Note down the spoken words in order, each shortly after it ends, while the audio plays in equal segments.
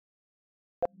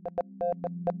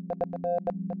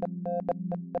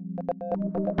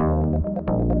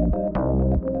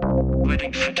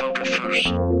Wedding photographers.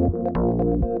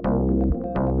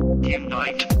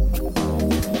 Unite.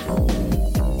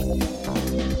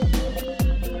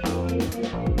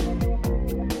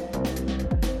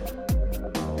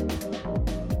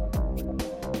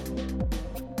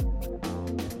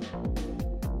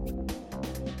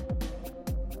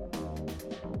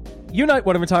 Unite,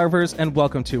 wedding photographers, and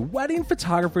welcome to Wedding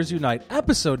Photographers Unite,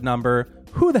 episode number,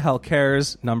 Who the Hell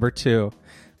Cares, number 2.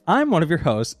 I'm one of your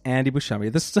hosts, Andy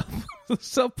Buscemi, the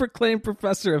self-proclaimed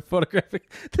professor of photographic.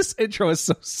 This intro is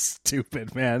so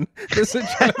stupid, man. This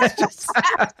intro is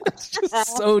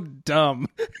just so dumb.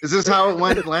 Is this how it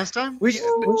went last time? We should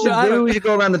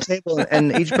go around the table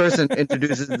and each person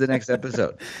introduces the next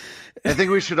episode. I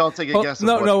think we should all take a guess.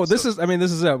 No. This is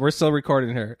it. We're still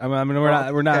recording here.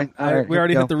 We're not. Okay. We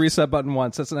already hit the reset button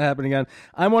once. That's not happening again.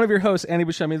 I'm one of your hosts, Andy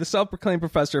Buscemi, the self-proclaimed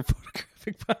professor of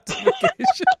photographic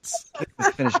pontifications.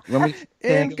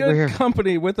 In good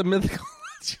company with the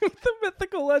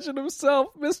mythical legend himself,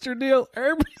 Mr. Neil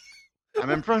Irby. I'm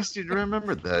impressed you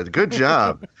remembered that. Good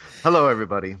job. Hello,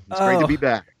 everybody. It's great to be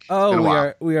back.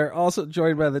 We are also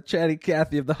joined by the chatty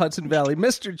Cathy of the Hudson Valley,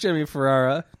 Mr. Jimmy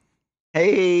Ferrara.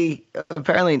 Hey,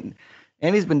 apparently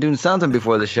Andy's been doing something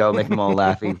before the show, making them all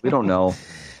laughy. We don't know.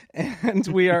 And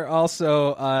we are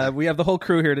also, we have the whole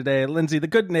crew here today. Lindsay, the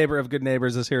good neighbor of good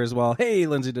neighbors, is here as well. Hey,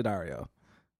 Lindsay Daddario.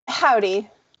 Howdy.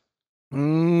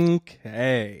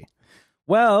 Okay.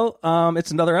 Well,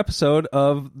 it's another episode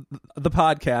of the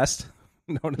podcast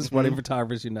known as Wedding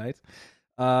Photographers Unite.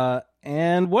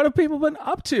 And what have people been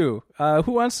up to?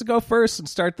 Who wants to go first and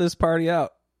start this party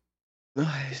out?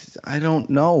 I don't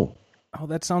know. Oh,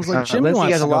 that sounds like Jimmy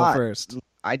wants to go first.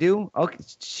 I do? Okay,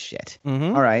 shit.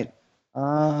 Mm-hmm. All right.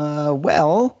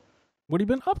 Well, what have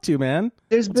you been up to, man?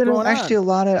 There's been actually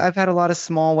I've had a lot of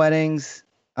small weddings.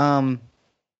 They're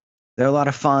a lot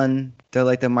of fun. They're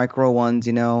like the micro ones,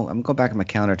 you know. I'm going back in my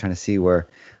calendar trying to see where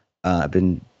I've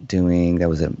been doing. That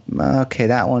was it. Okay,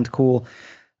 that one's cool.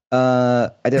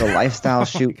 I did a lifestyle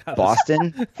shoot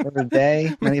Boston for a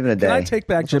day. Not even a day. Can I take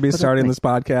back Jimmy starting this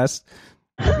podcast?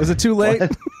 Is it too late?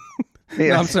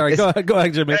 No, I'm sorry. Go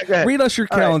ahead, Jimmy. Go ahead. Read us your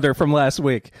calendar from last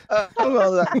week. I've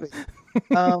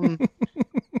been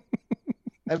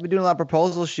doing a lot of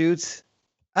proposal shoots.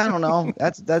 I don't know.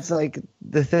 That's like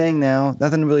the thing now.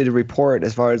 Nothing really to report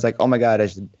as far as like, oh my God,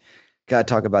 gotta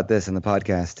talk about this in the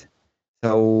podcast.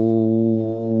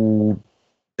 So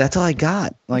that's all I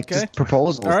got. Like just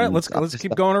proposals. All right, let's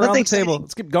keep going around the table.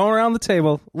 Let's keep going around the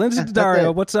table. Lindsay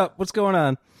Daddario, what's up? What's going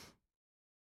on?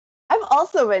 I've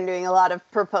also been doing a lot of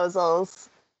proposals.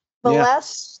 The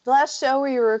last show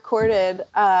we recorded,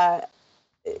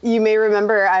 you may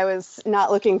remember I was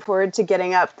not looking forward to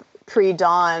getting up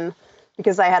pre-dawn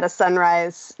because I had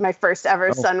my first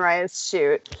ever sunrise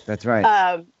shoot. That's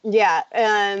right. Yeah,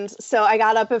 and so I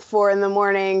got up at 4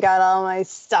 a.m, got all my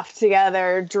stuff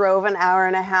together, drove an hour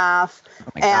and a half,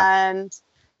 and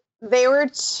they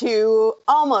were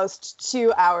almost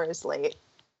 2 hours late.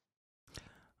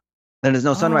 Then there's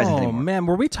no sunrise anymore. Oh, man.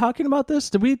 Were we talking about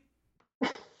this? Did we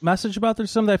message about this or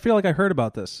something? I feel like I heard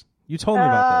about this. You told me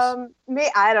about this.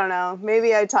 I don't know.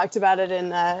 Maybe I talked about it in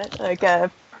like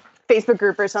a Facebook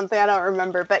group or something. I don't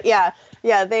remember. But yeah,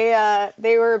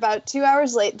 they were about 2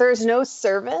 hours late. There's no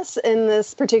service in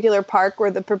this particular park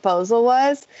where the proposal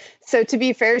was. So to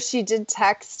be fair, she did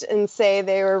text and say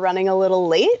they were running a little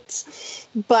late.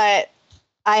 But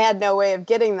I had no way of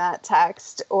getting that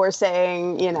text or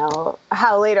saying,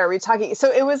 how late are we talking?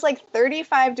 So it was like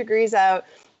 35 degrees out.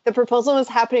 The proposal was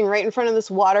happening right in front of this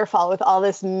waterfall with all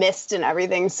this mist and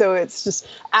everything. So it's just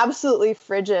absolutely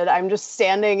frigid. I'm just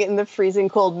standing in the freezing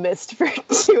cold mist for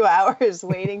 2 hours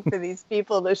waiting for these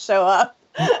people to show up.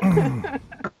 And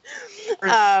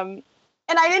I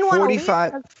didn't want to leave.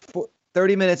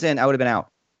 30 minutes in, I would have been out.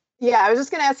 Yeah, I was just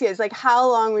going to ask you, it's like, how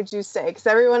long would you stay? Because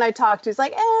everyone I talked to is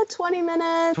like, 20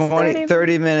 minutes.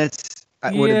 30 minutes.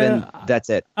 I would have been,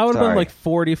 that's it. I would have been like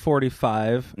 40,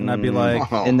 45. And I'd be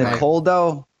like... in the cold,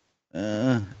 though,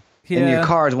 in your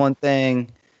car is one thing.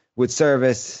 With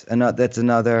service, that's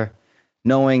another.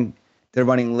 Knowing they're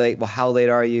running late. Well, how late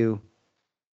are you?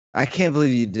 I can't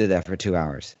believe you did that for 2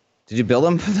 hours. Did you bill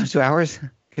them for those 2 hours?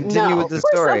 Continue with the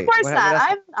story. Of course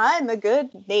not. I'm a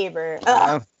good neighbor.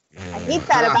 I hate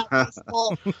that about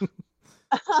people.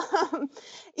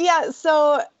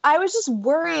 So I was just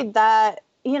worried that,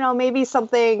 maybe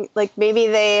something, like maybe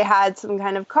they had some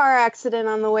kind of car accident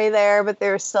on the way there, but they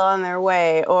were still on their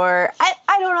way. Or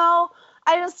I don't know.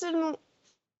 I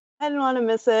didn't want to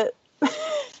miss it.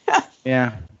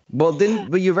 Yeah. Well,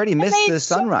 but you've already missed they the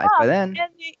sunrise by then.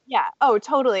 Yeah. Oh,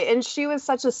 totally. And she was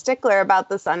such a stickler about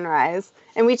the sunrise.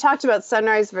 And we talked about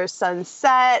sunrise versus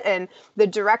sunset and the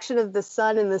direction of the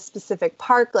sun in the specific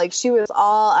park. Like she was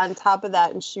all on top of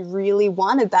that and she really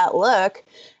wanted that look.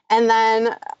 And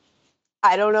then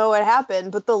I don't know what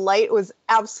happened, but the light was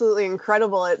absolutely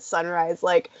incredible at sunrise.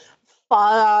 Like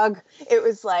fog. It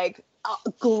was like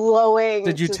glowing.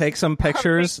 Did you take some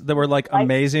pictures that were like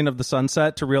amazing of the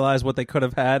sunset to realize what they could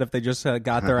have had if they just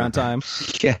got there on time?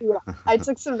 Yeah. I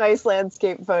took some nice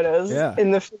landscape photos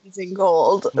in the freezing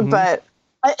cold, but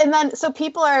and then so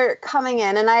people are coming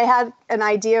in and I had an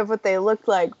idea of what they looked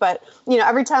like, but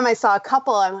every time I saw a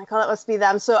couple, I'm like, oh, that must be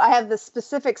them. So I have this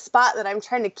specific spot that I'm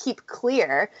trying to keep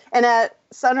clear. And at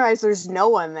sunrise, there's no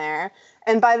one there.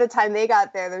 And by the time they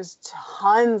got there, there's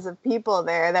tons of people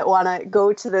there that want to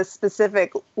go to this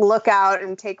specific lookout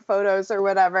and take photos or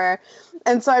whatever.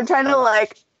 And so I'm trying to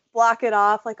like block it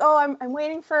off. Like, oh, I'm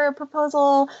waiting for a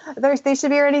proposal. They should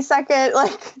be here any second.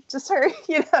 Like, just hurry,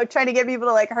 trying to get people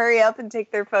to like hurry up and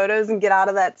take their photos and get out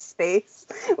of that space,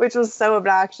 which was so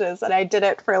obnoxious. And I did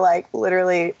it for like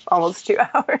literally almost 2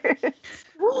 hours.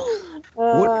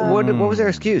 What was their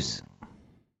excuse?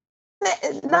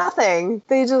 Nothing.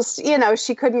 They just,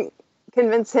 she couldn't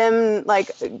convince him,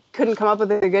 like, couldn't come up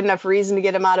with a good enough reason to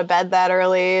get him out of bed that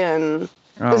early. And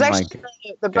it was actually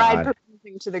the bride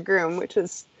proposing to the groom, which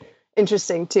was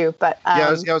interesting too. But I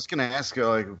was going to ask,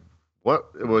 like,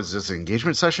 what was this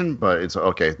engagement session? But it's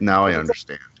okay. Now I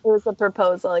understand. It was a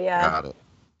proposal. Yeah.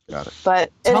 Got it.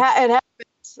 But it happened.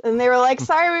 And they were like,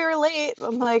 sorry, we were late.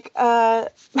 I'm like,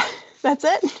 that's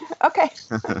it. Okay.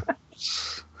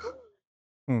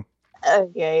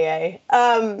 Okay.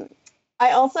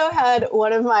 I also had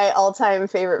one of my all-time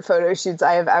favorite photo shoots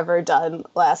I have ever done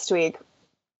last week.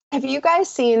 Have you guys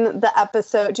seen the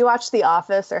episode? Do you watch The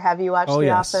Office or have you watched The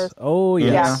Office? Oh,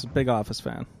 yes. Big Office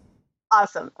fan.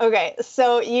 Awesome. Okay.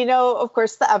 So, of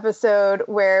course, the episode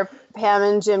where Pam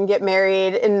and Jim get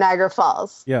married in Niagara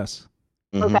Falls. Yes.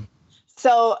 Mm-hmm. Okay.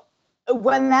 So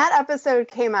when that episode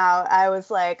came out, I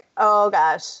was like, oh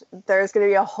gosh, there's going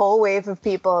to be a whole wave of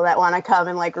people that want to come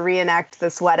and like reenact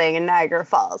this wedding in Niagara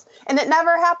Falls. And it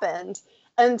never happened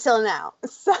until now.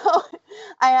 So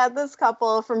I had this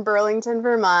couple from Burlington,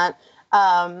 Vermont.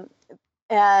 And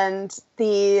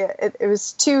it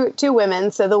was two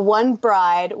women. So the one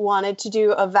bride wanted to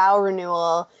do a vow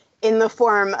renewal in the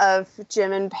form of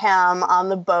Jim and Pam on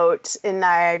the boat in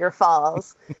Niagara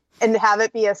Falls. And have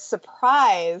it be a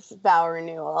surprise vow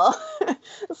renewal.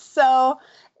 So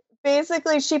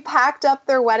basically she packed up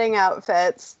their wedding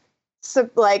outfits,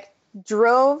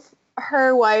 drove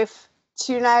her wife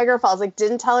to Niagara Falls,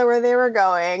 didn't tell her where they were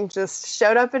going, just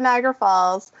showed up in Niagara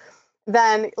Falls,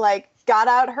 then got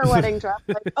out her wedding dress,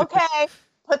 okay,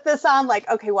 put this on,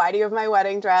 okay, why do you have my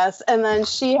wedding dress? And then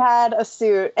she had a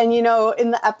suit. And, in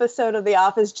the episode of The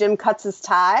Office, Jim cuts his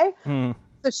tie.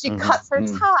 So she cuts her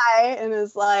tie and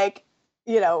is like,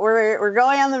 we're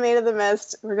going on the Maid of the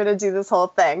Mist. We're going to do this whole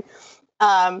thing.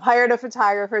 Hired a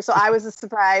photographer. So I was a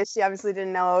surprise. She obviously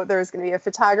didn't know there was going to be a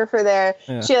photographer there.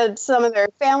 Yeah. She had some of their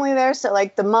family there. So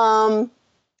the mom,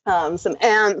 some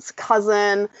aunts,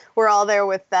 cousin, we're all there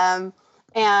with them.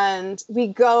 And we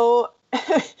go,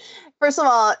 first of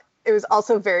all, it was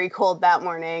also very cold that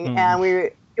morning. And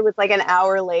it was an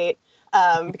hour late.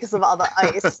 Because of all the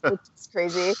ice, which is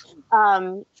crazy.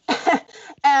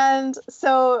 And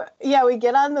so, we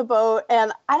get on the boat,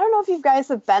 and I don't know if you guys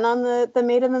have been on the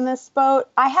Maid in the Mist boat.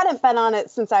 I hadn't been on it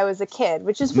since I was a kid,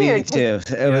 which is weird. Me too.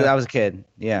 I was a kid.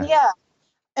 Yeah. Yeah.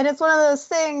 And it's one of those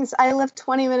things, I live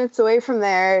 20 minutes away from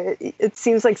there. It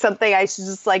seems like something I should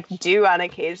just do on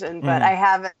occasion, but I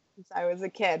haven't since I was a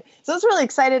kid. So I was really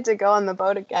excited to go on the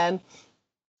boat again.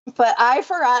 But I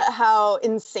forgot how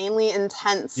insanely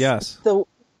intense the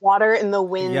water and the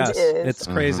wind is. It's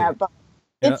crazy.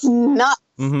 It's nuts.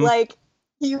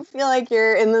 You feel like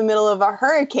you're in the middle of a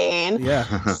hurricane.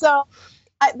 Yeah. So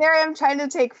there I am trying to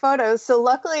take photos. So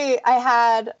luckily I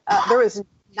had, there was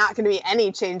not going to be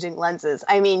any changing lenses.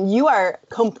 I mean, you are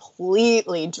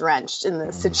completely drenched in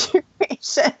this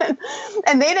situation.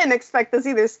 And they didn't expect this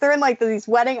either. So they're in these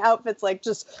wedding outfits,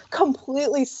 just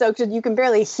completely soaked. And you can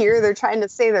barely hear. They're trying to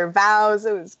say their vows.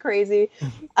 It was crazy.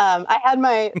 I had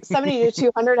my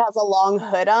 70-200 has a long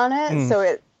hood on it. So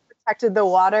it protected the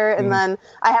water. And then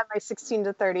I had my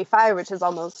 16-35, which is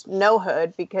almost no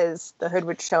hood because the hood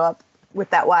would show up with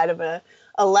that wide of a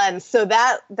lens. So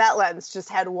that lens just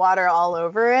had water all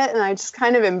over it. And I just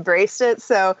kind of embraced it.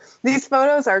 So these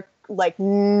photos are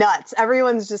nuts.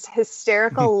 Everyone's just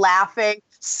hysterical, laughing,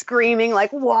 screaming,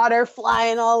 water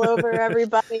flying all over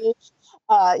everybody.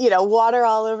 water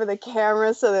all over the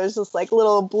camera, so there's just like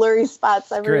little blurry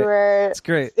spots everywhere. It's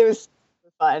great. It was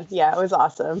fun. Yeah, it was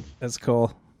awesome. That's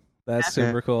cool. That's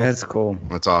super cool. That's cool.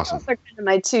 That's awesome. Those are kind of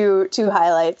my two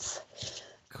highlights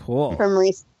Cool. from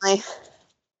recently.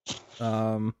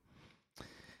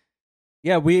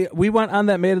 Yeah, we went on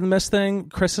that Made in the Mist thing,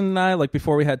 Kristen and I, like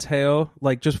before we had Teo,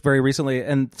 like just very recently,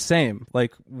 and same.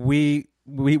 Like we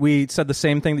said the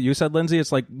same thing that you said, Lindsay.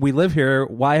 It's like, we live here.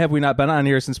 Why have we not been on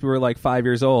here since we were like 5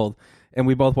 years old? And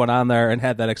we both went on there and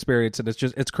had that experience, and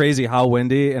it's crazy how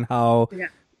windy and how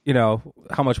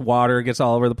how much water gets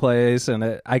all over the place,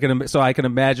 and I can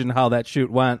imagine how that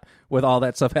shoot went with all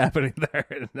that stuff happening there.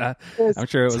 And, I'm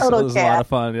sure it was a lot of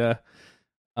fun. Yeah.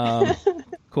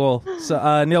 Cool.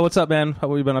 So, Neil, what's up, man? How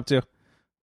have you been up to?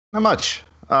 Not much.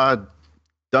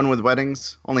 Done with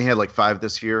weddings. Only had like 5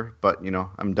 this year, but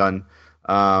I'm done.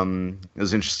 It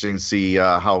was interesting to see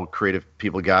how creative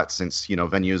people got, since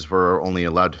venues were only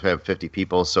allowed to have 50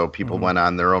 people, so people went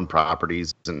on their own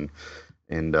properties and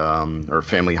or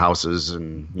family houses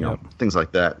and things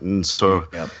like that. And so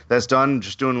that's done.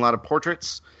 Just doing a lot of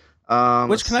portraits.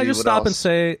 Which, can I just stop and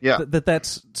say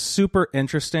that's super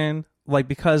interesting. Like,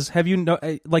 because have you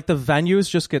like the venues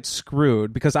just get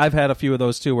screwed, because I've had a few of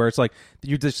those too, where it's like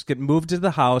you just get moved to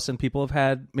the house and people have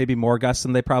had maybe more guests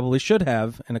than they probably should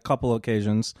have in a couple of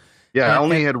occasions. Yeah, I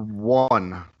only had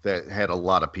one that had a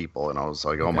lot of people, and I was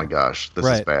like, oh my gosh, this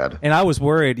is bad. And I was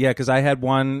worried, because I had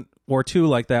 1 or 2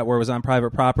 like that where it was on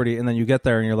private property, and then you get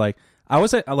there and you're like, I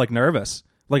was like nervous.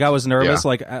 Like, I was nervous,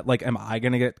 like, am I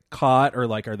going to get caught, or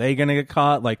like, are they going to get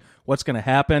caught? Like, what's going to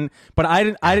happen? But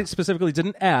I specifically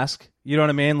didn't ask, you know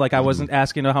what I mean? Like, I wasn't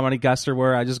asking how many guests there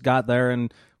were. I just got there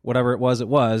and whatever it was,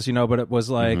 but it was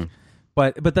like,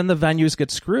 but then the venues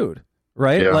get screwed,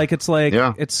 right? Yeah. Like,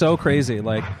 it's so crazy.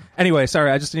 Like, anyway,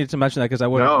 sorry, I just needed to mention that because I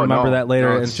wouldn't remember that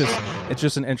later. It's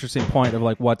just an interesting point of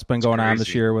like what's been going on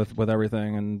this year with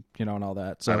everything and, and all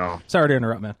that. So sorry to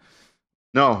interrupt, man.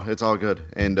 No, it's all good.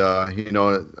 And,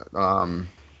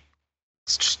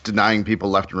 it's just denying people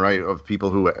left and right of people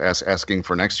who asking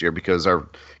for next year, because our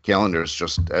calendar is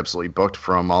just absolutely booked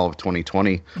from all of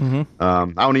 2020.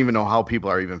 I don't even know how people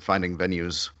are even finding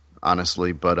venues,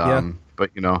 honestly, but and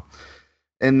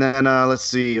then let's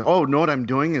see. Oh, no, what I'm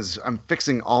doing is I'm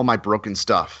fixing all my broken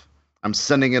stuff. I'm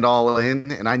sending it all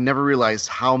in, and I never realized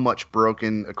how much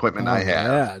broken equipment I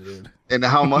have. Yeah, dude. And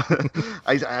how much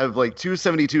I have like 2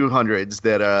 7200s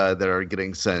that are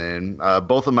getting sent in.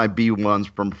 Both of my B1s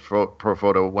from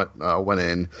Profoto went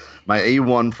in. My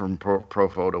A1 from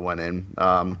Profoto went in.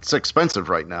 It's expensive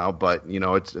right now, but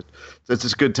it's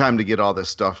a good time to get all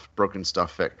this broken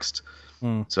stuff fixed.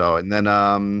 So, and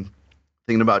then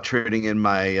thinking about trading in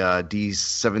my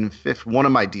D750, one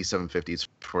of my D750s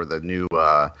for the new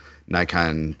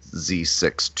Nikon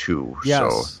Z6 II.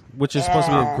 Yes, which is supposed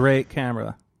to be a great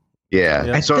camera.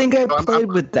 Yeah. I think I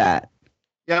played with that.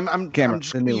 Yeah, I'm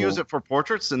just going to use it for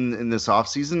portraits in this off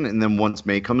season, and then once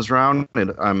May comes around,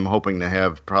 and I'm hoping to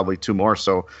have probably 2 more.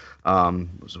 So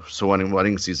when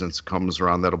wedding season comes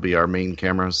around, that'll be our main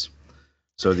cameras.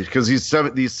 So because these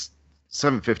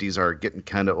 750s are getting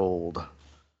kind of old.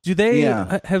 Do they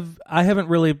have? I haven't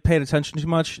really paid attention too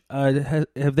much.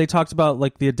 Have they talked about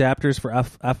like the adapters for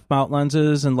f mount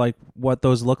lenses and like what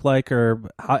those look like, or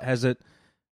has it?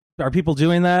 Are people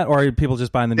doing that, or are people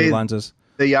just buying the new lenses?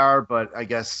 They are, but I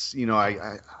guess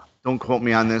I don't quote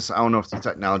me on this. I don't know if the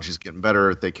technology is getting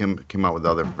better. If they came out with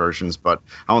other versions, but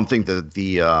I don't think that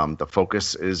the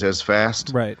focus is as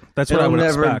fast. Right, that's what I would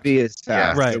expect. It'll never be as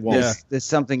fast. Yeah. Right, there's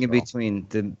something in between.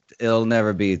 It'll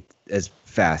never be as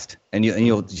fast, and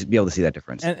you'll be able to see that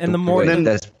difference. And the more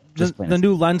the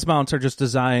new lens mounts are just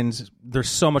designed. They're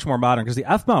so much more modern, because the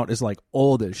F mount is like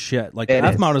old as shit. Like the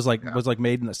F mount is like was like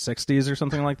made in the 60s or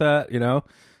something like that.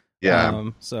 Yeah.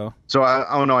 So I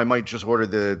don't know. I might just order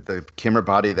the camera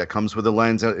body that comes with the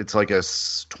lens. It's like a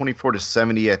 24 to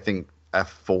 70, I think,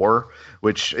 f4,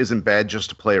 which isn't bad just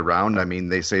to play around. I mean,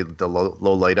 they say the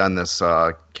low light on this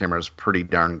camera is pretty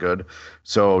darn good.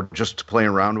 So just playing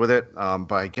around with it.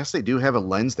 But I guess they do have a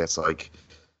lens that's like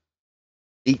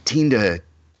 18 to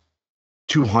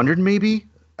 200 maybe,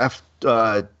 f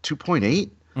 2.8.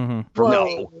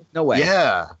 No way.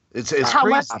 Yeah, it's How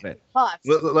crazy. much it costs?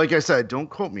 Well, like I said, don't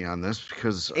quote me on this,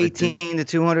 because 18 to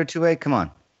 200 2.8. Come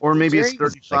on. or maybe it's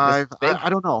Jerry's 35. like I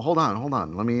don't know. Hold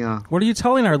on. Let me. what are you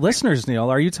telling our listeners, Neil?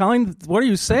 What are you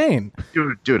saying?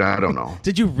 Dude, I don't know.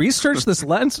 Did you research this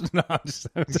lens? No,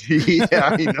 Yeah,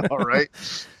 I know, right?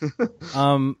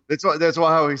 That's why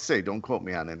I always say, don't quote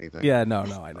me on anything. Yeah, no,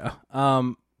 I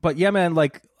know. But yeah, man,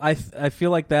 like I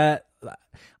feel like that.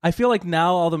 I feel like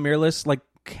now all the mirrorless, like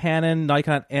Canon,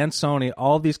 Nikon, and Sony,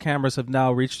 all of these cameras have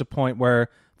now reached a point where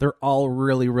they're all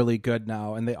really, really good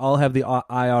now, and they all have the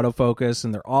eye autofocus,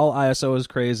 and they're all ISO is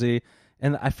crazy.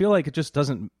 And I feel like it just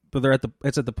doesn't. But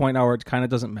it's at the point now where it kind of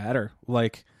doesn't matter,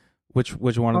 like which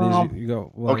one of these you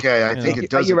go. Like, okay, I think it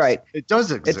does. You're right. It does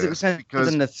exist. It depends because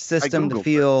on the system, the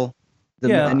feel, the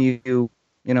menu.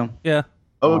 You know. Yeah.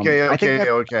 Okay. I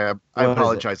I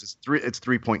apologize. It's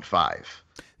 3.5.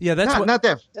 Yeah, that's not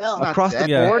that across the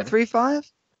Yeah. board. 3.5.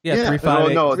 Yeah,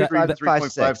 3.5. No, 3.5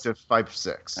 3.5 to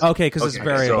 5.6. Okay, because it's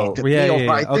very so- old.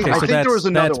 Yeah. I think Okay, so there was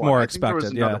another that's one. more I think there was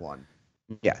expected. another Yeah. one.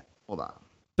 Yeah. Hold on.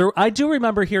 I do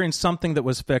remember hearing something that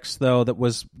was fixed though that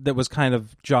was kind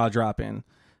of jaw dropping.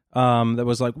 That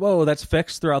was like, whoa, that's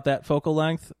fixed throughout that focal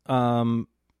length. As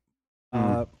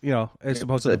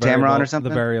opposed to the the Tamron variable, or something?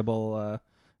 the variable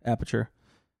aperture.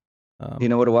 Do you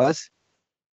know what it was?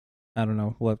 I don't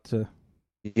know. We'll have to.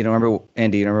 You don't remember,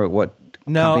 Andy? You don't remember what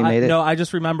company made it? No, I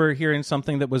just remember hearing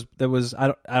something that was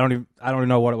I don't even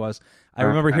know what it was. I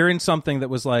remember hearing something that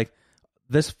was like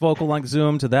this focal length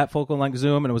zoom to that focal length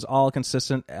zoom, and it was all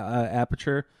consistent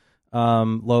aperture,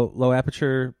 low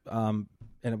aperture, and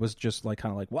it was just like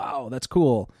kind of like, wow, that's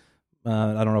cool. I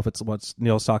don't know if it's what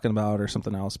Neil's talking about or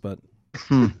something else, but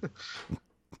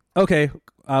okay,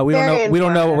 we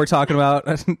don't know what we're talking about.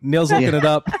 Neil's looking it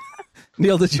up.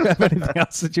 Neil, did you have anything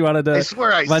else that you wanted to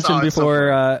mention before?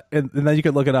 And then you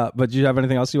could look it up. But do you have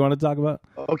anything else you wanted to talk about?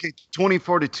 Okay,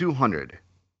 24 to 200.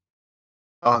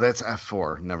 Oh, that's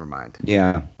f4. Never mind.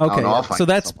 Yeah. Okay. So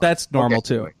that's normal Okay,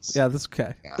 too. anyways. Yeah, that's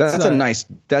okay. Yeah. That's a nice.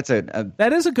 That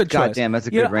is a good choice. Goddamn, that's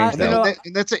a good range.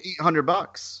 And that's at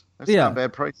 $800. That's not a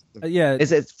bad price. Yeah.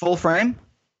 Is it full frame?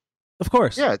 Of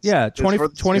course. Yeah. 24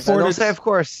 Don't say of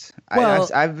course. Well,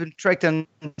 I've been tricked on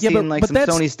seeing some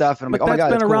Sony stuff, and I'm like, oh my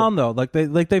god, that's been cool. around though. Like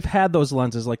they've had those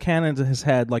lenses. Like Canon has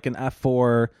had like an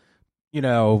f4,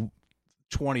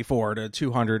 24 to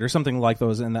 200 or something like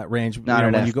those in that range. Not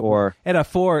an f4. At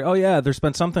f4, oh yeah, there's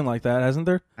been something like that, hasn't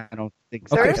there? I don't think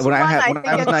so. Okay. When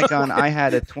I was Nikon, I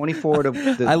had a 24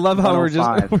 to. I love how we're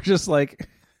just like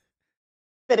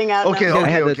spitting out. Okay.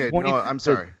 numbers. No, I'm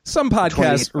sorry. Some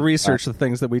podcasts research the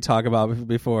things that we talk about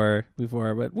before,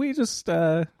 but we just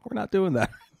we're not doing that.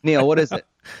 Neil, what is it?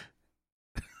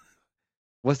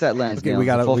 What's that lens? Okay, Neil? we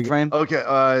got full frame. Okay.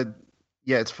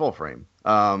 Yeah, it's full frame.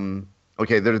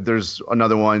 Okay. There's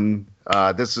another one.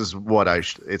 This is what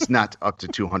it's not up to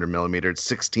 200 millimeter. It's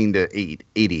 16 to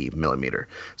 80 millimeter.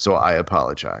 So I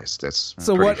apologize. That's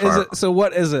so. What is it? So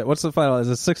what is it? What's the final? Is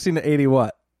it 16 to 80?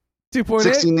 What? 2.8?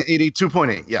 16 to 80,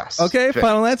 2.8. Yes. Okay. Fixed.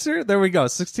 Final answer. There we go.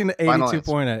 16 to 80,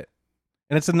 2.8, and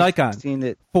it's a Nikon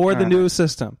for the new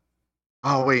system.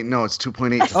 Oh wait, no, it's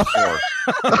 2.8 to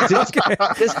 4.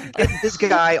 This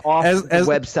guy off the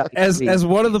website. As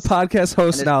one of the podcast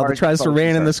hosts now that tries to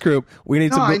rein in this group, we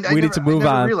need to move on.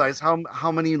 I never realized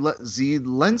how many Z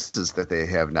lenses that they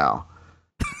have now.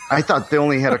 I thought they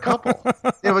only had a couple.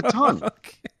 They have a ton.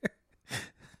 Okay.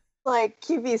 Like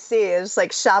QVC is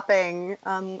like shopping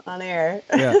on air.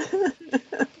 Yeah.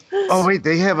 Oh wait,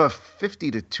 they have a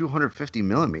 50 to 250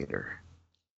 millimeter.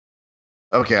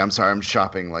 Okay, I'm sorry. I'm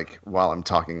shopping like while I'm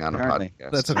talking on a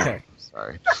podcast. That's okay.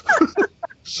 Sorry.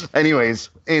 Anyways,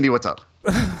 Andy, what's up?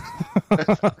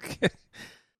 Okay.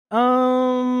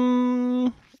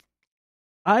 I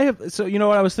have. So you know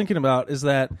what I was thinking about is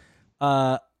that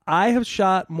I have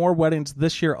shot more weddings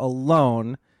this year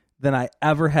alone than I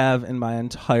ever have in my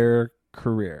entire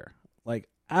career, like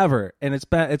ever. And it's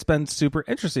been super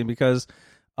interesting because,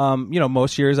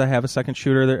 most years I have a second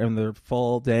shooter there and they're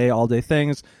full day, all day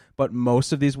things. But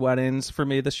most of these weddings for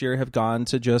me this year have gone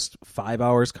to just 5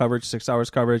 hours coverage, 6 hours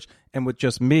coverage, and with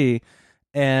just me.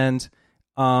 And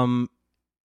I've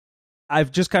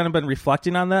just kind of been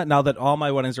reflecting on that now that all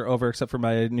my weddings are over except for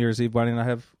my New Year's Eve wedding I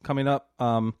have coming up.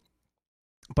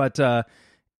 But I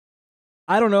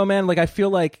don't know, man. Like I feel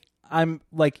like I'm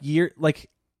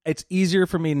it's easier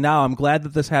for me now. I'm glad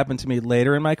that this happened to me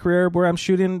later in my career where I'm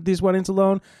shooting these weddings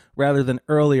alone rather than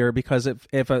earlier, because if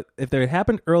they had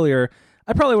happened earlier,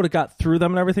 I probably would have got through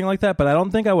them and everything like that, but I don't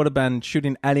think I would have been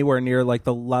shooting anywhere near like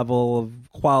the level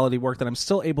of quality work that I'm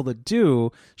still able to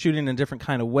do shooting in a different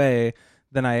kind of way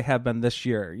than I have been this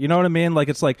year. You know what I mean? Like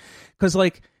it's like, because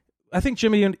like I think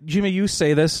Jimmy, you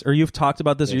say this, or you've talked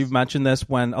about this, yes, or you've mentioned this,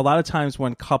 when a lot of times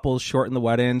when couples shorten the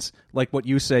weddings, like what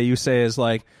you say is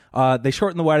like, they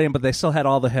shortened the wedding, but they still had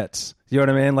all the hits. You know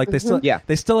what I mean? Like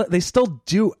they still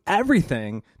do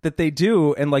everything that they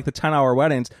do in like the 10-hour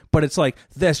weddings, but it's like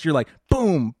this, you're like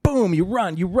boom, boom, you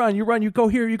run, you go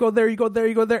here, you go there, you go there,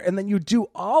 you go there, and then you do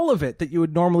all of it that you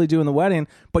would normally do in the wedding,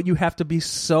 but you have to be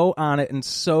so on it and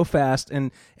so fast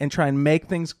and try and make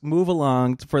things move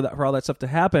along for all that stuff to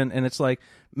happen. And it's like,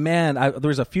 man,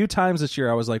 there's a few times this year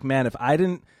I was like, man, if I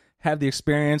didn't have the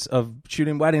experience of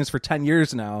shooting weddings for 10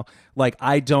 years now, like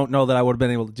I don't know that I would have been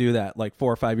able to do that like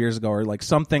 4 or 5 years ago, or like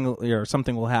something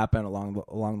will happen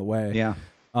along the way. Yeah.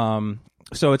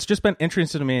 So it's just been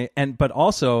interesting to me, but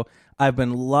also I've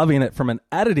been loving it from an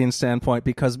editing standpoint,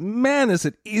 because man, is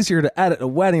it easier to edit a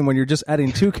wedding when you're just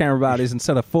editing 2 camera bodies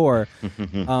instead of 4.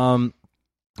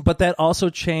 But that also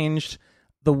changed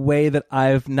the way that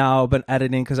I've now been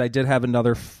editing, because I did have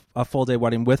a full day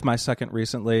wedding with my second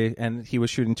recently, and he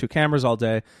was shooting 2 cameras all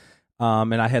day,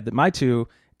 and I had my 2,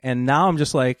 and now I'm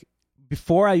just like,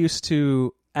 before I used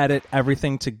to edit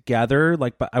everything together,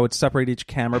 like, but I would separate each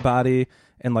camera body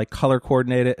and like color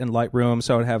coordinate it in Lightroom,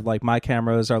 so I would have like my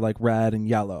cameras are like red and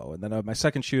yellow, and then I have my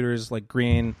second shooters like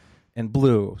green and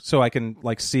blue, so I can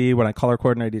like see when I color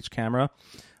coordinate each camera.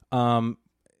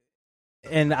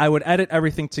 And I would edit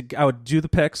everything I would do the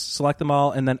pics, select them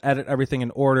all, and then edit everything in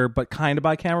order, but kind of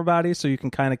by camera body, so you can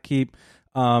kind of keep,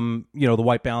 the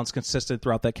white balance consistent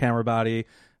throughout that camera body,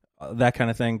 that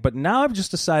kind of thing. But now I've just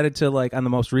decided to, like, on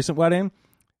the most recent wedding,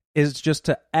 is just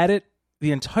to edit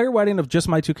the entire wedding of just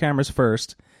my 2 cameras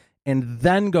first, and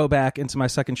then go back into my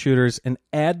second shooters and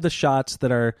add the shots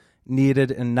that are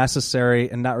needed and necessary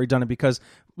and not redundant, because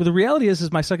the reality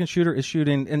is my second shooter is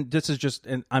shooting, and this is just,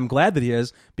 and I'm glad that he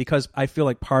is, because I feel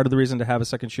like part of the reason to have a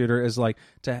second shooter is like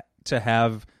to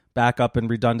have backup and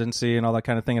redundancy and all that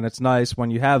kind of thing, and it's nice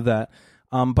when you have that.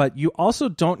 But you also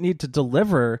don't need to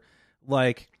deliver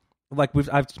like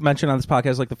I've mentioned on this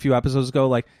podcast like a few episodes ago,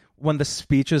 like when the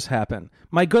speeches happen.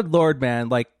 My good Lord, man,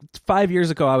 like 5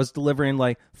 years ago, I was delivering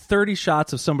like 30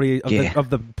 shots of somebody of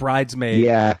the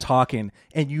bridesmaid talking,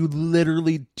 and you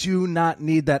literally do not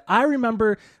need that. I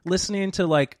remember listening to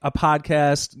like a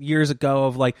podcast years ago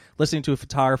of like listening to a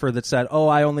photographer that said, "Oh,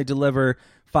 I only deliver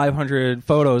 500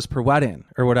 photos per wedding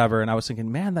or whatever," and I was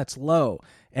thinking, man, that's low.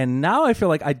 And now I feel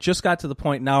like I just got to the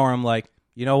point now where I'm like,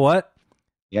 you know what?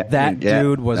 That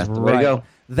dude was right.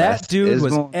 That dude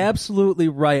was absolutely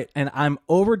right, and I'm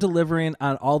over delivering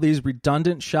on all these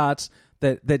redundant shots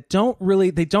that don't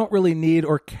really need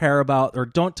or care about, or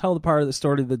don't tell the part of the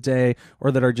story of the day,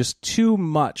 or that are just too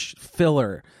much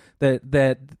filler that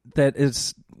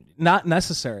is not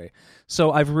necessary.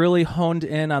 So I've really honed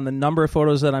in on the number of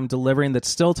photos that I'm delivering that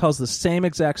still tells the same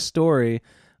exact story.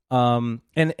 And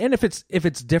if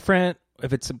it's different,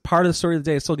 if it's part of the story of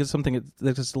the day, it still gets something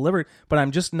that's delivered, but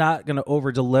I'm just not going to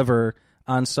over deliver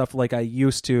on stuff like I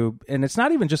used to. And it's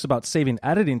not even just about saving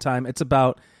editing time. It's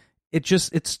about,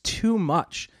 it's too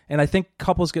much. And I think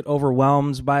couples get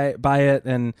overwhelmed by it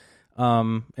and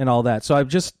all that. So I've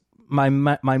just, my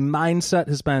mindset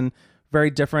has been very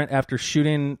different after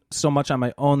shooting so much on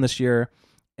my own this year,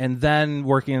 and then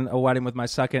working a wedding with my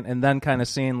second, and then kind of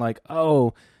seeing like,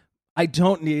 oh, I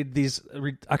don't need these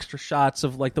extra shots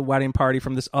of like the wedding party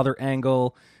from this other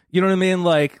angle. You know what I mean?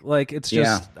 Like it's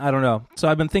just, I don't know. So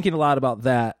I've been thinking a lot about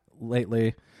that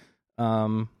lately,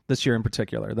 this year in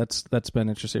particular. That's been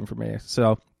interesting for me.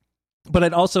 So, but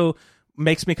it also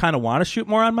makes me kind of want to shoot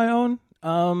more on my own,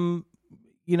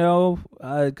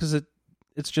 because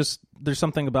it's just, there's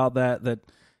something about that,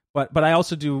 but I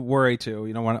also do worry too,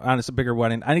 when on a bigger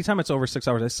wedding, anytime it's over 6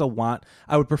 hours,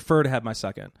 I would prefer to have my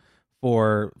second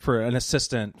for an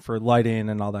assistant for lighting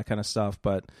and all that kind of stuff.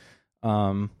 But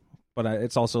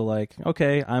it's also like,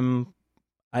 okay,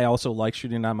 I also like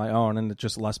shooting on my own, and it's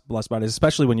just less bodies,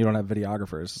 especially when you don't have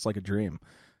videographers. It's like a dream.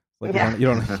 Like you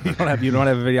don't have a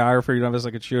videographer, you don't have a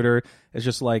second shooter. It's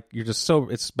just like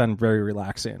it's been very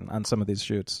relaxing on some of these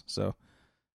shoots. So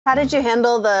how did you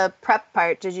handle the prep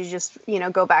part? Did you just,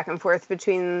 go back and forth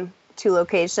between 2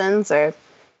 locations, or?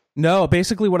 No,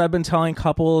 basically what I've been telling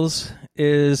couples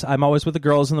is I'm always with the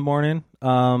girls in the morning,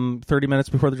 30 minutes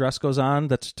before the dress goes on.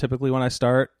 That's typically when I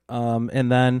start.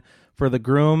 And then for the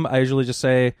groom, I usually just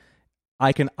say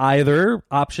I can either,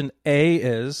 option A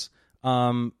is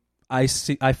I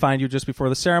find you just before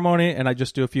the ceremony, and I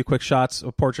just do a few quick shots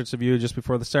of portraits of you just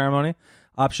before the ceremony.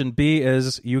 Option B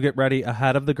is you get ready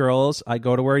ahead of the girls. I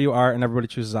go to where you are, and everybody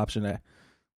chooses option A.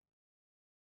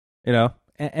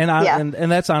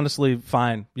 And that's honestly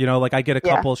fine. Like I get a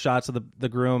couple shots of the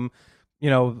groom,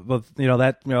 with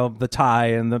the tie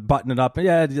and the button it up,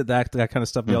 that kind of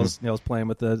stuff. Neil's playing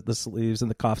with the sleeves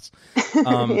and the cuffs.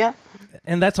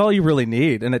 And that's all you really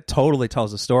need, and it totally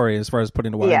tells a story as far as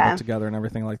putting the wedding book together and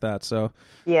everything like that. So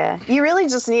yeah, you really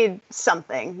just need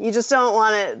something. You just don't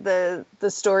want it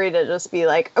the story to just be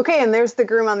like, okay, and there's the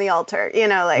groom on the altar. You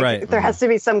know, like there has to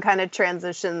be some kind of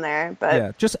transition there.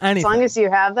 But just anything. As long as you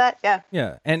have that,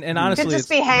 yeah, and honestly, you could just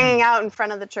be hanging out in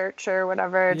front of the church or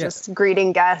whatever, just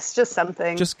greeting guests, just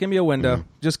something. Just give me a window.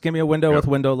 Just give me a window with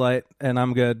window light, and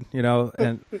I'm good. You know,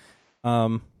 and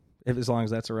if as long as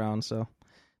that's around. So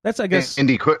that's, I guess.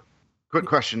 Andy, quick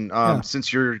question.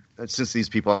 Since these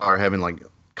people are having like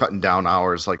cutting down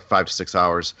hours, like 5 to 6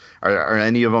 hours, are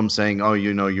any of them saying, oh,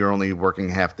 you know, you're only working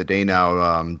half the day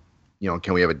now? You know,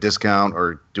 can we have a discount,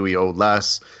 or do we owe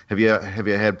less? Have you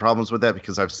had problems with that?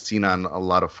 Because I've seen on a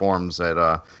lot of forums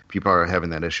that people are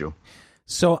having that issue.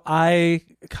 So I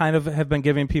kind of have been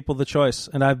giving people the choice,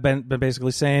 and I've been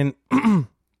basically saying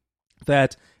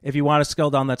that if you want to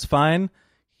scale down, that's fine.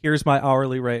 Here's my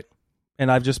hourly rate. And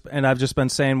I've just been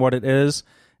saying what it is,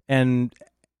 and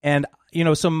you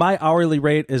know, so my hourly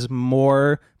rate is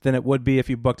more than it would be if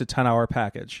you booked a 10-hour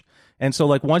package. And so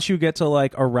like once you get to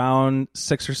like around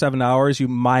 6 or 7 hours, you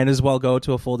might as well go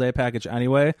to a full day package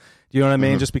anyway. Do you know what I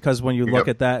mean? Just because when you look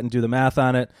at that and do the math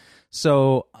on it.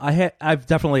 So I've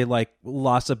definitely like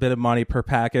lost a bit of money per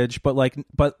package, but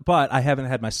I haven't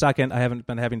had my second. I haven't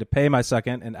been having to pay my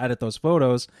second and edit those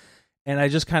photos. And I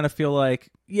just kind of feel like,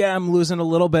 yeah, I'm losing a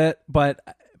little bit, but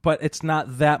it's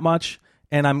not that much.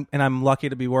 And I'm lucky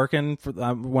to be working for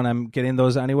when I'm getting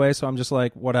those anyway. So I'm just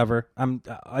like, whatever.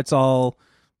 It's all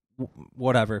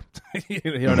whatever.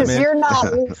 You know what I mean?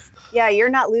 You're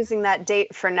not losing that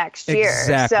date for next year.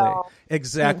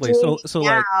 Exactly. So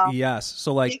like, yes.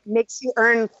 So like, it makes you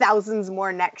earn thousands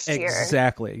more next year.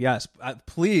 Exactly. Yes.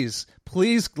 Please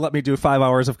let me do 5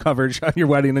 hours of coverage on your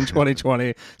wedding in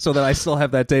 2020 so that I still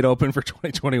have that date open for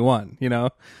 2021, you know?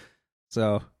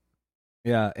 So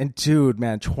yeah. And dude,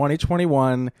 man,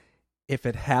 2021, if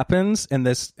it happens and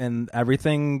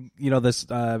everything, you know, this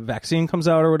vaccine comes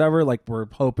out or whatever, like we're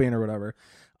hoping or whatever,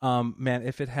 man,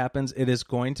 if it happens, it is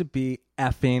going to be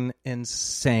effing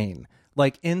insane.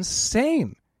 Like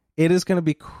insane. It is going to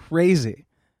be crazy.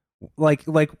 Like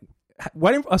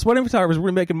wedding photographers,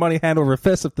 we're making money hand over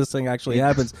fist if this thing actually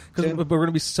happens, because we're going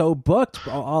to be so booked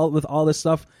with all this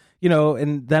stuff, you know,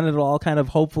 and then it'll all kind of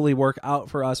hopefully work out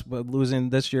for us with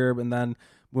losing this year and then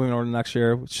moving over to next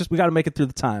year. It's just, we got to make it through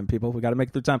the time, people. We got to make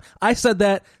it through time. I said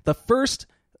that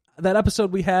that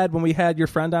episode we had when we had your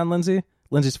friend on, Lindsay.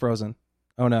 Lindsay's frozen.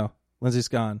 Oh no, Lindsay's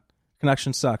gone.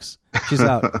 Connection sucks. She's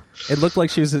out. It looked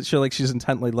like she's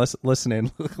intently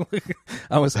listening. I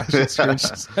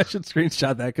should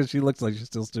screenshot that because she looks like she's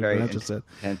still super interested.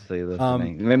 Intensely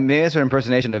listening. Maybe it's her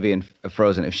impersonation of being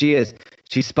frozen. If she is,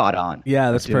 she's spot on.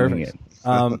 Yeah, that's perfect.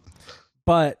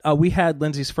 But we had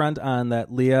Lindsay's friend on,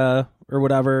 that Leah or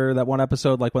whatever, that one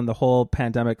episode, like when the whole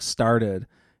pandemic started.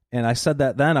 And I said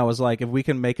that then, I was like, if we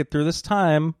can make it through this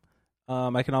time,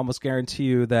 I can almost guarantee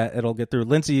you that it'll get through.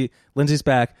 Lindsay's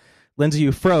back. Lindsay,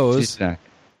 you froze. She's back.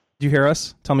 Do you hear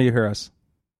us? Tell me you hear us.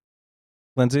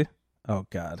 Lindsay? Oh,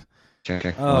 God.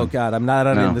 Check. Oh, God. I'm not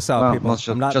editing this out, people.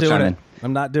 I'm not doing it.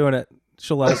 I'm not doing it.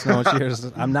 She'll let us know when she hears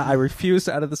us. I refuse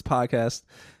to edit this podcast.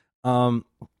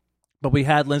 But we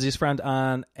had Lindsay's friend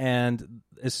on, and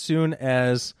as soon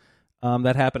as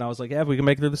that happened, I was like, yeah, if we can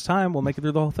make it through this time, we'll make it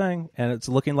through the whole thing. And it's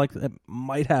looking like it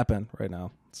might happen right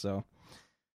now. So,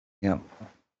 yeah.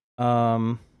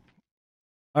 All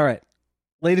right.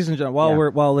 Ladies and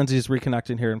gentlemen, while Lindsay's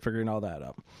reconnecting here and figuring all that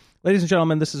out, ladies and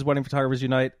gentlemen, this is Wedding Photographers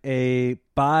Unite, a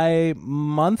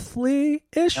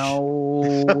bi-monthly-ish?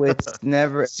 No, it's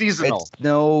never seasonal.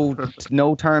 It's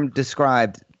no term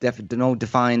described, no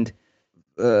defined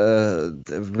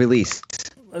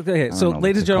released. Okay, so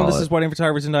ladies and gentlemen, this is Wedding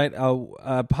Photographers Unite,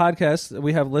 a podcast.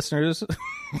 We have listeners.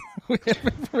 We have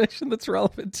information that's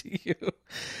relevant to you.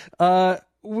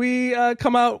 We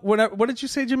come out whenever. What did you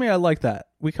say, Jimmy? I like that.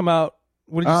 We come out.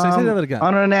 What did you say? Say that again.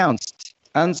 Unannounced,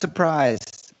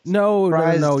 unsurprised.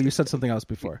 No. You said something else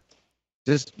before.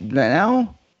 Just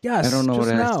now? Yes. I don't know what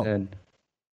I said.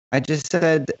 I just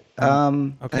said. Okay,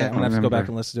 I'm gonna have to go back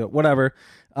and listen to it. Whatever.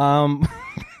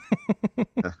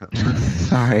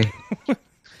 Sorry.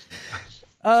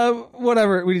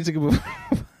 Whatever. We need to move.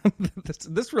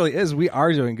 This really is. We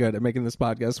are doing good at making this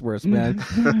podcast worse, man.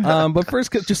 But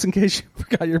first, just in case you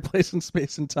forgot your place in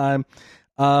space and time,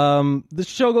 the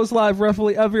show goes live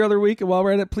roughly every other week, and while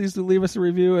we're at it, please do leave us a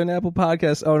review in Apple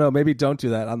Podcasts. Oh no, maybe don't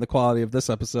do that on the quality of this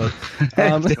episode.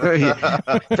 Forget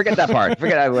that part.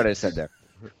 Forget what I said there.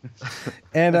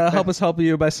 And help us help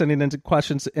you by sending in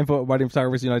questions to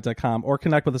info@weddingphotographersunite.com or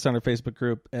connect with us on our Facebook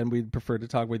group, and we'd prefer to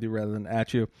talk with you rather than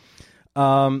at you.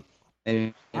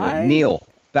 Neil.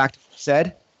 back to what you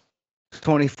said.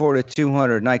 24 to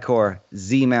 200 Nikkor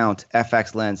Z mount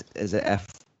FX lens is a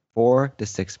f4 to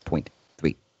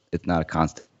 6.3. It's not a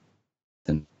constant.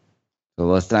 So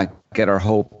let's not get our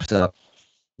hopes up.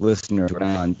 Listeners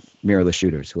on mirrorless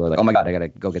shooters who are like, oh my God, I gotta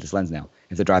go get this lens now.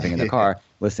 If they're driving in their car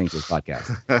listening to this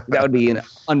podcast, that would be an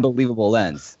unbelievable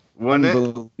lens. Wouldn't it?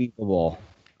 Unbelievable.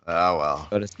 Oh well.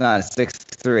 But it's not a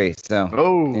 6.3. So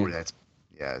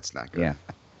it's not good. yeah,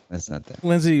 that's not that.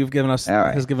 Lindsay, has given us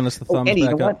the thumbs Andy,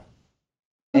 back you know up. what?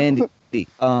 And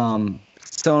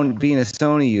Sony, being a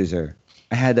Sony user,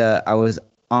 I was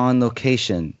on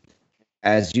location.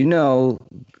 As you know,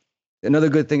 another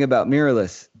good thing about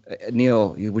mirrorless,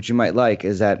 Neil, which you might like,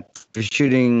 is that you're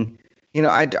shooting.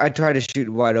 I try to shoot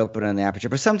wide open on the aperture,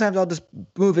 but sometimes I'll just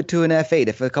move it to an f8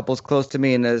 if a couple's close to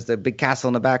me and there's a big castle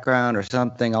in the background or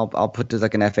something. I'll put to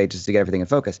like an f8 just to get everything in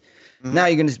focus. Mm-hmm. Now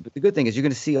the good thing is you're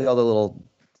gonna see all the little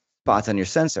spots on your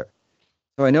sensor.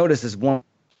 So I noticed this one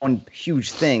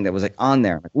huge thing that was like on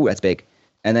there. I'm like, ooh, that's big.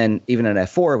 And then even at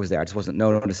f4 it was there. I just wasn't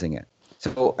noticing it.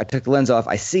 So I took the lens off.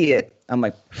 I see it. I'm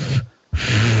like,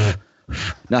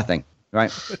 nothing.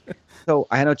 Right. So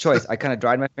I had no choice. I kind of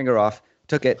dried my finger off,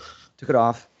 took it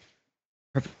off,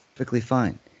 perfectly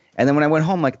fine. And then when I went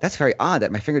home, like, that's very odd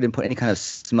that my finger didn't put any kind of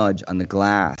smudge on the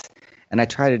glass. And I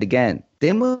tried it again.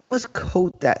 They must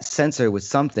coat that sensor with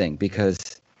something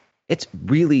because it's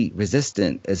really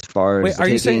resistant as far as. Wait, are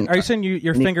you saying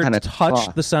your finger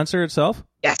touched the sensor itself?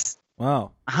 Yes.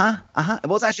 Wow. Well,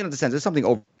 it's actually not the sensor. There's something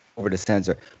over the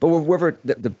sensor. But wherever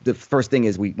the first thing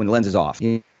is, when the lens is off.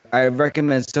 I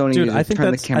recommend Sony users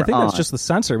turn the camera on. That's just the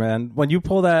sensor, man. When you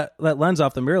pull that lens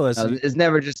off the mirrorless, it's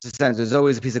never just a sensor. There's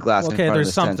always a piece of glass in front of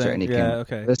the sensor. And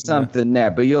there's something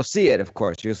there, but you'll see it, of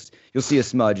course. You'll see a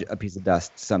smudge, a piece of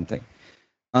dust, something.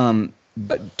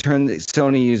 But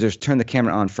Sony users turn the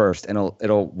camera on first, and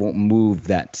won't move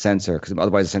that sensor because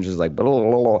otherwise the sensor is like blah,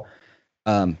 blah,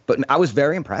 blah. But I was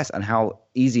very impressed on how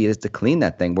easy it is to clean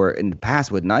that thing. Where in the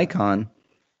past with Nikon,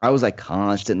 I was like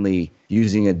constantly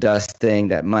using a dust thing,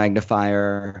 that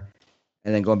magnifier,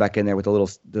 and then going back in there with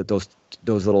those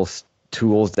little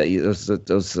tools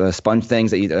those sponge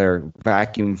things that are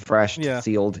vacuum fresh,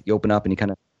 sealed. You open up and you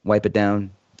kind of wipe it down.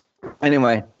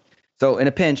 Anyway, so in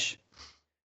a pinch,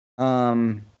 you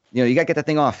gotta get that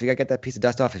thing off. You gotta get that piece of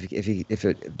dust off if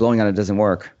it blowing on it doesn't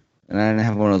work. And I didn't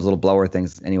have one of those little blower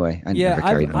things anyway.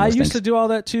 I used to do all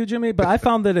that too, Jimmy, but I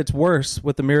found that it's worse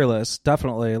with the mirrorless,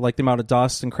 definitely. Like the amount of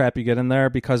dust and crap you get in there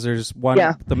because there's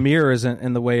the mirror isn't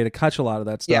in the way to catch a lot of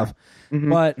that stuff. Yeah. Mm-hmm.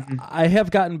 But I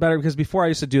have gotten better because before I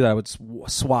used to do that, I would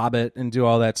swab it and do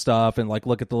all that stuff and like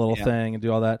look at the little thing and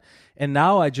do all that. And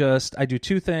now I do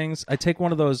two things. I take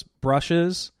one of those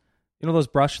brushes, those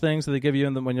brush things that they give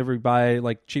you whenever you buy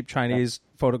like cheap Chinese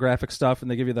photographic stuff and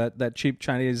they give you that cheap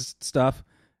Chinese stuff.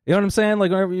 You know what I'm saying?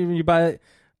 Like whenever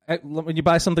you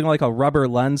buy something like a rubber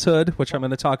lens hood, which I'm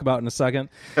going to talk about in a second,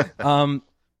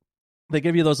 they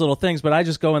give you those little things. But I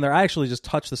just go in there. I actually just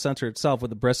touch the sensor itself with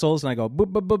the bristles, and I go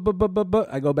boop, boop, boop, boop, boop, boop, boop.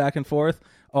 I go back and forth.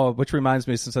 Oh, which reminds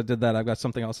me, since I did that, I've got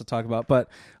something else to talk about. But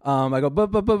I go boop,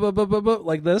 boop, boop, boop, boop, boop, boop,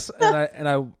 like this,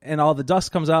 and all the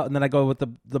dust comes out, and then I go with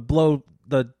the blow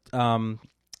what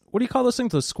do you call those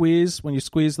things? The squeeze when you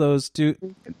squeeze those the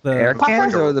air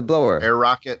cans or the blower? Air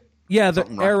rocket. Yeah, the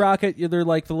air rocket. They're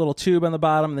like the little tube on the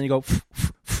bottom, and then you go,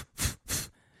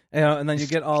 and then you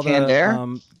get all canned the air.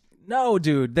 No,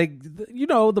 dude, the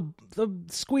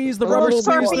squeeze, the rubber little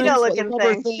squeeze torpedo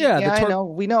looking thing. Yeah, I know.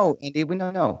 We know, Andy. We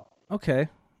know. Okay,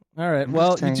 all right.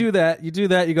 Well, you do that.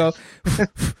 You go,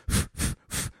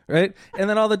 right, and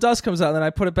then all the dust comes out, and then I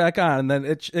put it back on, and then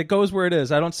it goes where it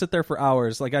is. I don't sit there for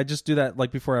hours. Like I just do that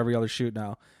like before every other shoot.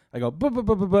 Now I go,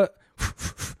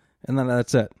 and then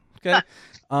that's it. Okay.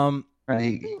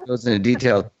 He goes into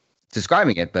detail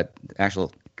describing it, but the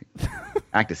actual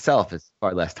act itself is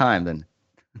far less time than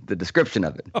the description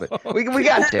of it. But we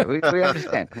got you. We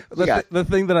understand. The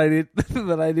thing that I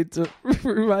need to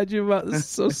remind you about, this is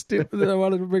so stupid that I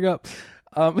wanted to bring up.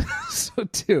 So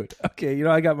dude, okay,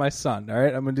 I got my son, all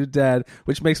right? I'm a new dad,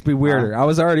 which makes me weirder. I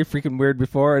was already freaking weird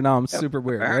before, and now I'm super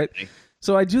weird, right?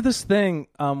 So I do this thing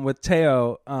with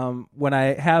Teo. When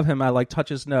I have him, I like touch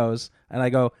his nose, and I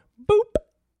go, boop.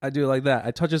 I do like that.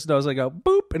 I touch his nose, I go,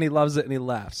 boop, and he loves it, and he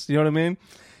laughs. You know what I mean?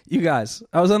 You guys,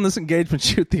 I was on this engagement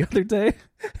shoot the other day.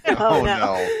 Oh,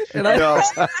 no. And I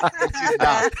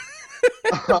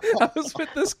was with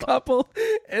this couple,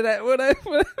 and when I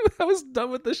was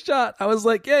done with the shot, I was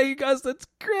like, yeah, you guys, that's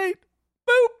great.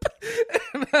 Boop.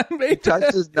 And I made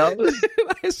touched his nose?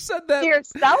 And I said that. To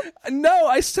yourself? No,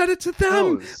 I said it to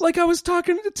them. Nose. Like I was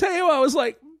talking to Teo. I was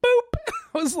like, boop.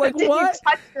 was like, Did what? you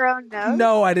touch your own nose?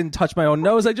 No, I didn't touch my own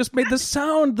nose. I just made the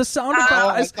sound I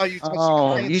effect. thought you touched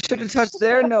Oh, the you should have touched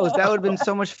their nose. That would have been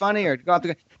so much funnier. Go up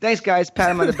to, thanks, guys.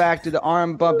 Pat him on the back, do the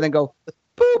arm bump, and then go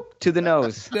boop to the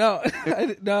nose. No,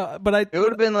 but It would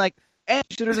have been like, and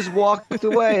you should have just walked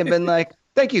away and been like,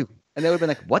 thank you. And they would have been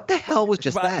like, what the hell was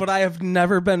just that? But I have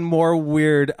never been more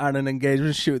weird on an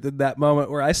engagement shoot than that moment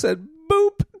where I said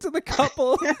boop to the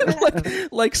couple,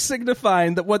 like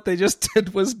signifying that what they just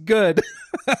did was good.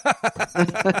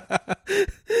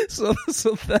 So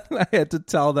then I had to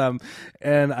tell them,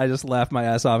 and I just laughed my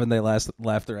ass off, and they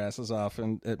laughed their asses off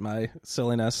at my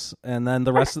silliness. And then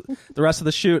the rest of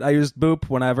the shoot, I used boop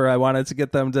whenever I wanted to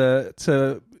get them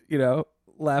to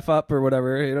laugh up or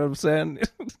whatever. You know what I'm saying?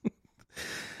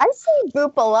 I say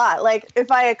boop a lot. Like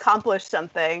if I accomplish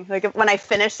something, like when I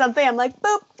finish something, I'm like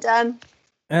boop, done.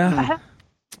 Yeah.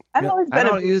 I've always I been a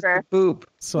don't use the booper. boop.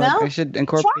 So No? I should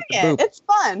incorporate Try the it. boop. It's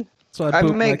fun. So I I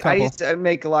booped my couple. used to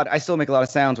make a lot. I still make a lot of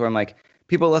sounds where I'm like,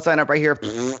 people, let's sign up right here,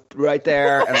 right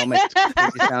there, and I'll make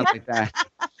crazy sounds like that.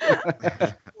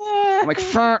 I'm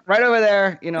like, right over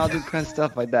there. I'll do kind of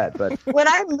stuff like that. But When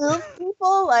I move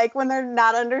people, like when they're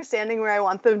not understanding where I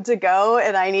want them to go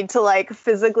and I need to like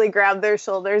physically grab their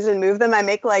shoulders and move them, I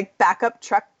make like backup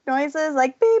truck noises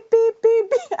like beep, beep,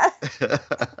 beep, beep.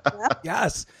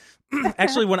 Yes.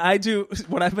 Actually, what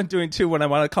I've been doing too, when I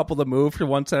want a couple to move to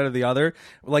one side or the other,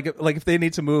 like if they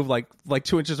need to move like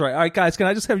 2 inches right. All right, guys, can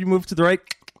I just have you move to the right?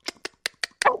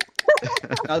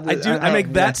 I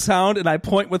make that sound and I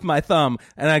point with my thumb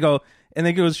and I go, and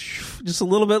it goes just a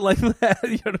little bit like that.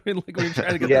 You know what I mean? Like when you're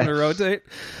trying to get them to rotate.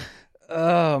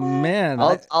 Oh man.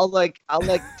 I'll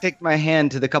take my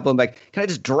hand to the couple and be like, can I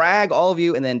just drag all of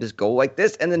you and then just go like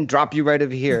this and then drop you right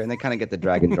over here, and they kind of get the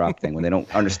drag and drop thing when they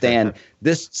don't understand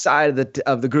this side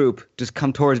of the group. Just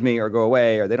come towards me or go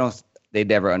away, or they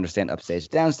never understand upstage,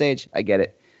 downstage. I get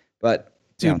it, but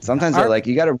sometimes they're like,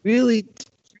 you got to really treat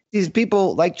these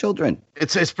people like children.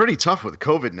 It's pretty tough with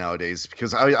COVID nowadays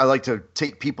because I like to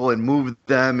take people and move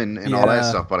them and all that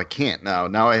stuff, but I can't now.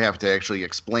 Now I have to actually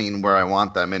explain where I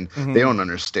want them, and they don't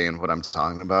understand what I'm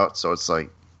talking about. So it's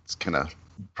kind of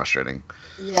frustrating.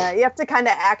 Yeah, you have to kind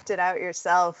of act it out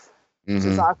yourself, which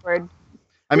is awkward.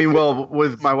 I mean, well,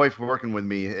 with my wife working with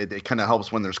me, it kind of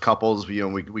helps when there's couples. We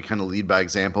kind of lead by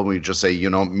example. We just say,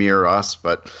 mirror us,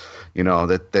 but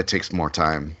that takes more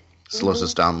time, slows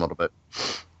us down a little bit.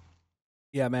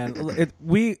 Yeah, man.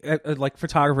 We like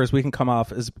photographers, we can come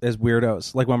off as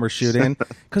weirdos, like when we're shooting,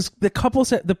 because the people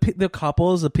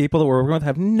that we're working with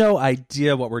have no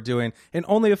idea what we're doing, and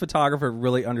only a photographer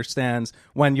really understands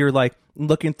when you're like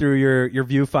looking through your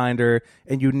viewfinder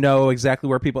and exactly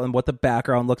where people and what the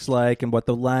background looks like and what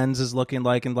the lens is looking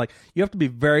like, and like you have to be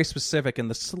very specific, and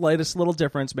the slightest little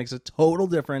difference makes a total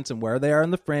difference in where they are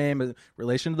in the frame, in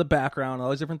relation to the background, all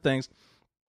these different things.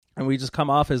 And we just come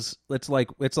off as it's like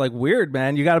weird,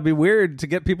 man. You got to be weird to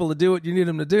get people to do what you need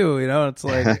them to do. It's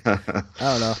like I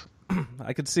don't know.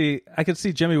 I could see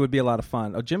Jimmy would be a lot of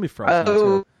fun. Oh, Jimmy froze.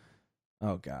 Too.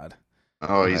 Oh God.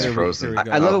 Oh, he's frozen.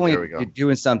 I love it when you're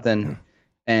doing something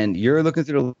and you're looking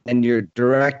through and you're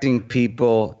directing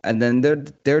people, and then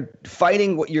they're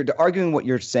fighting arguing what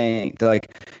you're saying. They're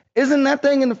like, "Isn't that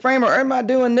thing in the frame? Or am I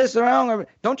doing this wrong? Or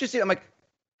don't you see?" I'm like,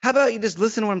 how about you just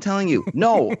listen to what I'm telling you?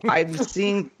 No, I'm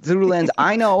seeing through the lens.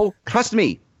 I know. Trust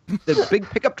me. The big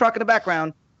pickup truck in the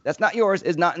background, that's not yours,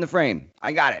 is not in the frame.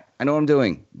 I got it. I know what I'm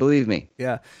doing. Believe me.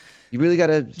 Yeah. You really got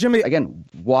to, Jimmy, again,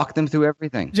 walk them through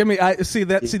everything. Jimmy, I see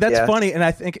that. See, that's funny, and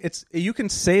I think you can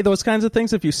say those kinds of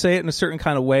things if you say it in a certain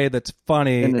kind of way that's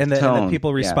funny, and that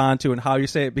people respond to, and how you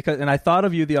say it. And I thought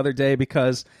of you the other day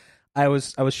because I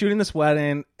was shooting this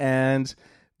wedding, and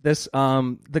this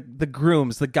the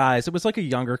grooms, the guys, it was like a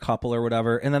younger couple or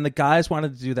whatever, and then the guys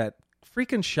wanted to do that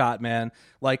freaking shot, man,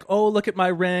 like, oh, look at my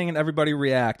ring, and everybody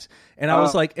react, and I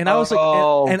was like,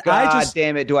 oh, and God I just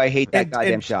damn it, do I hate that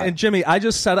goddamn shot. And Jimmy, I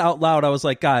just said out loud, I was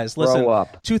like, guys, listen,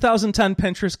 2010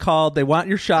 Pinterest called, they want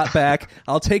your shot back,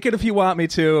 I'll take it if you want me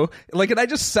to, like, and I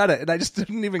just said it, and I just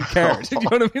didn't even care. You know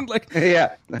what I mean? Like,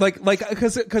 yeah, like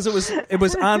because it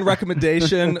was on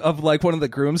recommendation of like one of the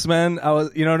groomsmen. I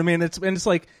was, you know what I mean? It's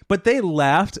like, but they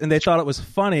laughed and they thought it was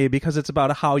funny because it's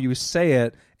about how you say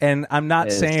it. And I'm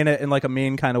not saying it in like a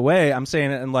mean kind of way. I'm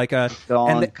saying it in like a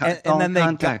and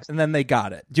then they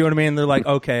got it. Do you know what I mean? They're like,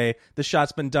 okay, the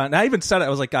shot's been done. And I even said it. I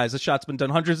was like, guys, the shot's been done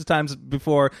hundreds of times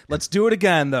before. Let's do it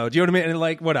again, though. Do you know what I mean? And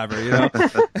like, whatever, I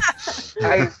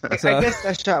guess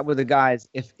that shot with the guys.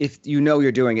 If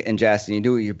you're doing it in jest and you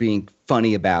do it, you're being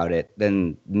funny about it,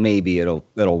 then maybe it'll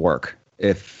work.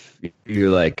 If you're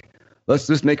like, let's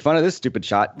just make fun of this stupid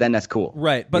shot, then that's cool,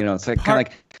 right? But it's like kind of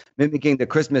like mimicking the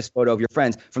Christmas photo of your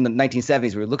friends from the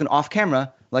 1970s. We were looking off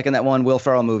camera, like in that one Will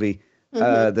Ferrell movie.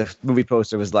 The movie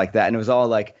poster was like that, and it was all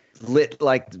like lit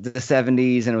like the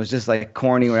 70s, and it was just like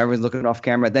corny when everyone's looking off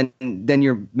camera. Then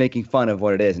you're making fun of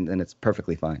what it is, and it's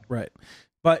perfectly fine. Right.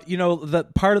 But the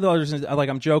part of the others, like,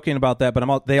 I'm joking about that,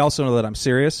 but they also know that I'm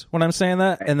serious when I'm saying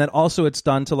that, and then also it's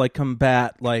done to like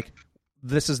combat like,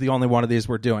 this is the only one of these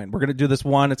we're doing. We're gonna do this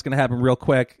one. It's gonna happen real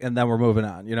quick, and then we're moving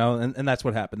on. And that's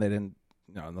what happened. They didn't.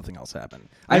 Nothing else happened.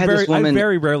 I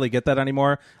very rarely get that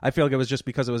anymore. I feel like it was just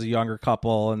because it was a younger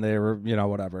couple and they were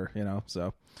whatever.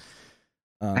 So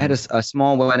I had a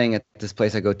small wedding at this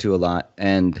place I go to a lot,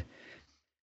 and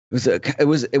it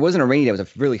wasn't a rainy day. It was a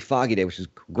really foggy day, which was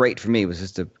great for me. It was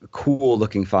just a cool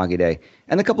looking foggy day,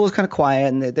 and the couple was kind of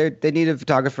quiet, and they needed a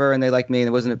photographer, and they liked me,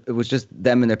 and it was just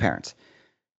them and their parents,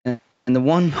 and the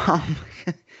one mom.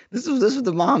 this was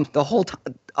the mom the whole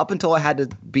time up until I had to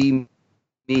be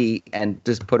me and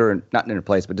just put her not in her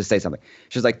place, but just say something.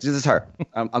 She was like, "This is her.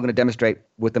 I'm going to demonstrate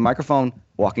with the microphone,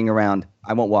 walking around.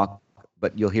 I won't walk,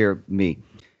 but you'll hear me."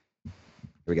 Here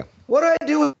we go. What do I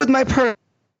do with my purse?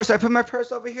 Do I put my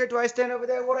purse over here? Do I stand over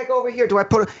there? What do I go over here? How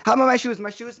about my shoes? My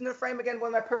shoes in the frame again?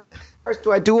 What my purse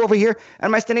do I do over here?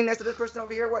 Am I standing next to this person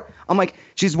over here? What? I'm like,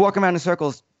 she's walking around in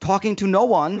circles, talking to no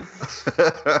one,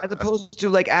 as opposed to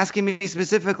like asking me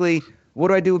specifically, what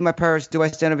do I do with my purse? Do I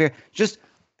stand over here? Just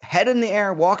head in the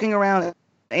air, walking around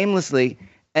aimlessly.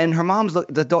 And her mom's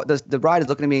the bride is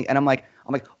looking at me, and I'm like,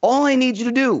 all I need you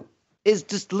to do is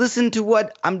just listen to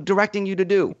what I'm directing you to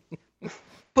do.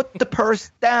 Put the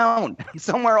purse down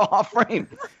somewhere off frame.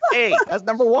 A, that's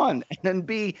number one. And then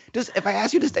B, just if I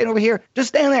ask you to stand over here, just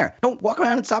stand there. Don't walk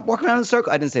around and stop walking around in a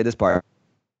circle. I didn't say this part.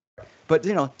 But,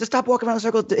 just stop walking around in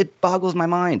circles. It boggles my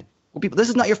mind. Well, people, this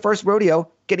is not your first rodeo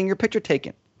getting your picture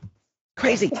taken.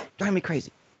 Crazy. Driving me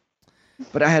crazy.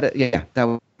 But I had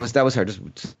that was her.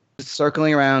 Just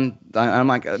circling around. I'm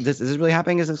like, this is really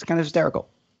happening? Is this kind of hysterical?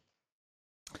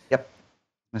 Yep.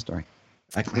 My story.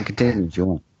 I can continue if you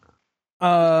want.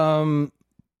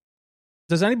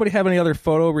 Does anybody have any other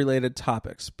photo related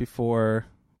topics before?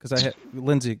 Because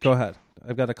Lindsay, go ahead.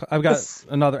 I got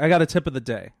a tip of the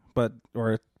day,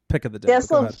 or a pick of the day. Yeah,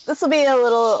 this will be a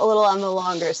little on the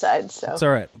longer side. So it's all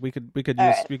right. We could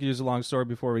use a long story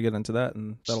before we get into that,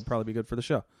 and that'll probably be good for the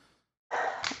show.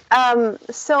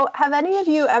 So have any of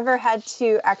you ever had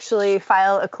to actually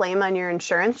file a claim on your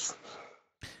insurance?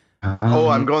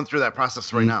 I'm going through that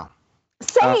process right now.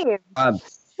 Same.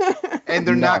 And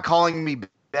they're not calling me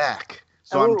back,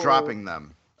 so I'm dropping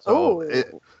them. So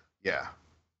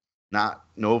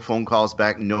no phone calls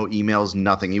back, no emails,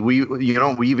 nothing.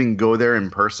 We even go there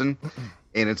in person,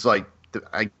 and it's like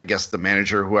I guess the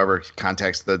manager, whoever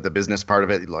contacts the business part of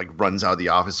it, like runs out of the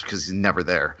office because he's never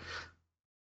there.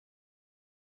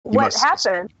 What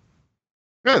happened?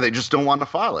 Yeah, they just don't want to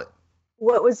file it.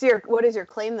 What is your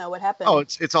claim though? What happened? Oh,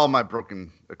 it's all my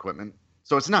broken equipment.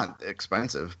 So it's not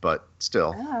expensive, but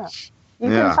still. Yeah. You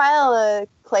can file a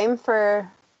claim for.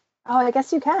 Oh, I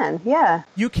guess you can. Yeah.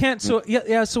 You can't. So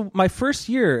yeah. So my first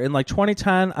year in like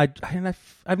 2010,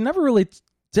 I've never really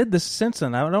did this since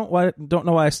then. I don't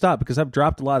know why I stopped, because I've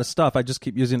dropped a lot of stuff. I just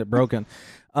keep using it broken.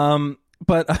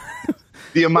 But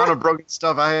the amount of broken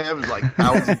stuff I have is like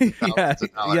thousands of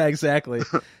dollars. Yeah, exactly.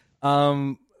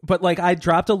 But like I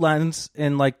dropped a lens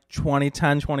in like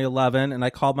 2010, 2011, and I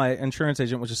called my insurance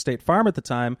agent, which is State Farm at the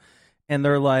time, and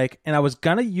they're like, and I was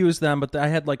gonna use them, but I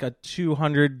had like a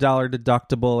 $200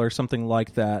 deductible or something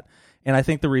like that, and I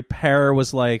think the repair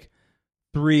was like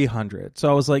 $300. So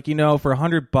I was like, for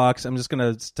 $100, I'm just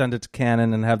gonna send it to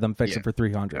Canon and have them fix it for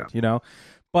 $300.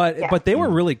 But they were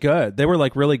really good. They were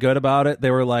like really good about it.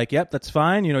 They were like, "Yep, that's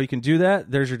fine. You can do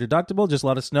that. There's your deductible. Just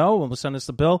let us know and we'll send us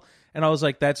the bill." And I was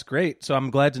like, "That's great." So I'm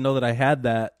glad to know that I had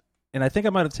that. And I think I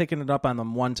might have taken it up on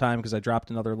them one time because I dropped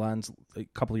another lens a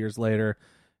couple of years later,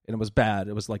 and it was bad.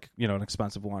 It was like an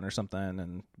expensive one or something,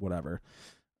 and whatever.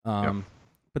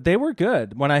 But they were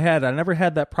good. I never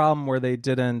had that problem where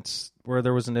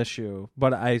there was an issue.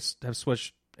 But I have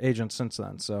switched agents since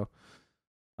then. So.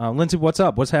 Lindsay, what's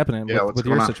up? What's happening with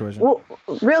your situation? Well,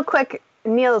 real quick,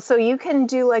 Neil, so you can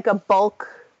do like a bulk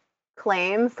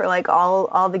claim for like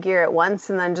all the gear at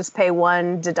once and then just pay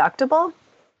one deductible?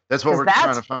 That's what we're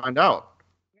trying to find out.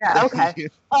 Yeah, okay.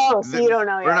 Oh, so you don't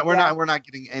know yet. We're not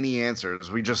getting any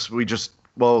answers. We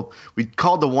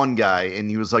called the one guy and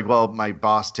he was like, "Well, my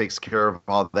boss takes care of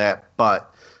all that,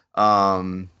 but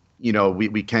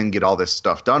we can get all this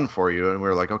stuff done for you." And we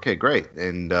were like, "Okay, great."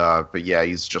 And but yeah,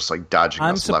 he's just like dodging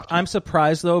us left. I'm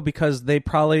surprised though, because they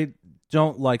probably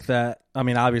don't like that. I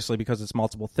mean, obviously because it's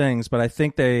multiple things, but I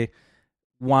think they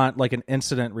want like an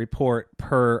incident report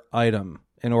per item.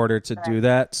 in order to do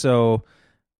that. So,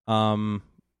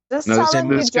 Just No, tell this-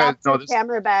 them you this guy- dropped no, your this-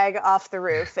 camera bag off the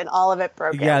roof and all of it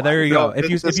broke. yeah, at there you once. go. No,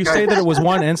 If this you guy- say that it was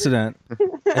one incident, if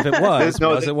it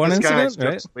was it one this guy is incident?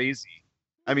 Right? just lazy.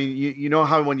 I mean, you know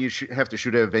how when you have to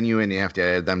shoot at a venue and you have to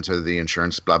add them to the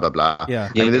insurance, blah blah blah. Yeah.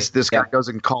 I mean, this guy Yeah.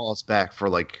 doesn't call us back for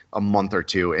like a month or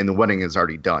two, and the wedding is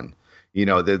already done. You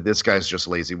know, this guy's just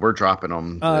lazy. We're dropping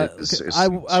him. I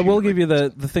will give you the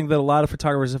thing that a lot of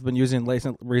photographers have been using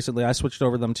recently. I switched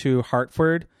over them to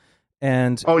Hartford,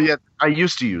 and Oh yeah, I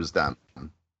used to use them.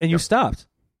 you stopped.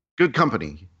 Good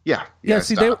company. Yeah. Yeah, I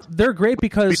see, stopped. they're great We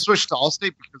because switched to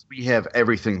Allstate because we have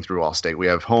everything through Allstate. We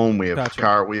have home, we have Gotcha.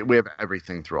 car, we have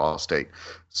everything through Allstate.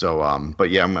 So,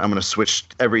 but yeah, I'm going to switch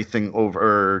everything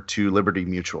over to Liberty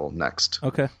Mutual next.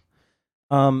 okay.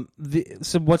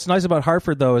 So what's nice about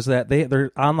Hartford though is that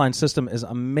their online system is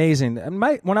amazing. And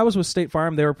when I was with State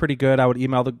Farm, they were pretty good. I would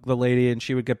email the lady and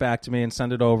she would get back to me and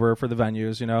send it over for the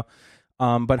venues, you know.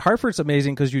 But Hartford's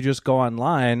amazing because you just go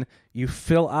online, you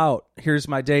fill out, here's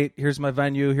my date, here's my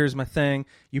venue, here's my thing.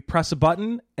 You press a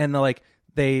button and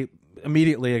they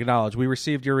immediately acknowledge we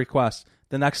received your request.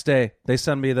 The next day they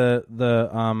send me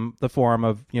the form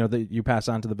of, you know, that you pass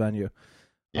on to the venue.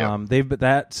 Yeah.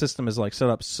 That system is like set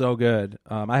up so good.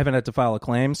 I haven't had to file a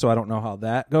claim, so I don't know how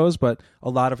that goes, but a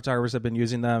lot of photographers have been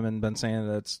using them and been saying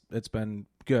that it's been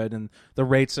good, and the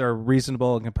rates are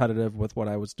reasonable and competitive with what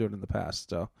I was doing in the past.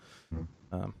 So,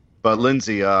 But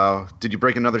Lindsay, did you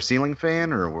break another ceiling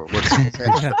fan, or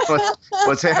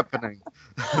what's happening?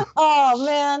 Oh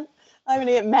man, I'm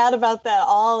gonna get mad about that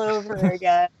all over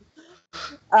again.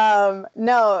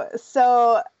 No,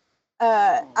 so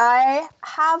I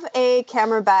have a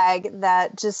camera bag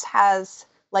that just has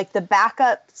like the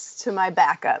backups to my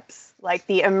backups, like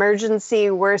the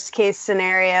emergency worst case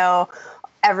scenario,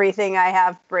 everything I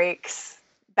have breaks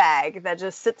bag that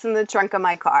just sits in the trunk of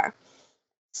my car.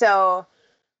 So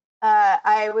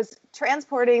I was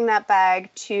transporting that bag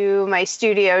to my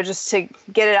studio just to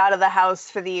get it out of the house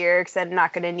for the year because I'm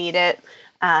not going to need it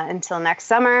until next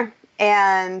summer.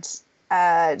 And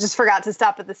just forgot to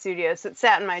stop at the studio, so it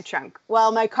sat in my trunk.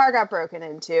 Well, my car got broken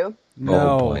into. no.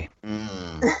 Oh boy.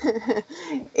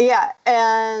 Yeah,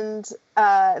 and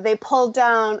they pulled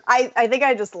down. I think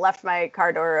I just left my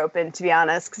car door open, to be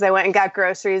honest, because I went and got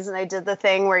groceries, and I did the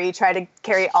thing where you try to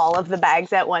carry all of the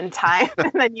bags at one time,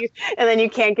 and then you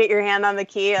can't get your hand on the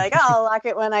key. Like, oh, I'll lock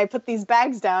it when I put these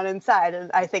bags down inside,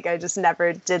 and I think I just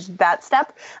never did that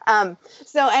step.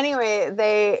 So anyway,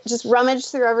 they just rummaged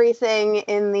through everything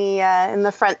in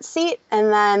the front seat,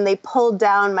 and then they pulled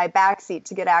down my back seat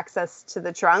to get access to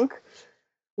the trunk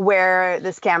where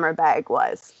this camera bag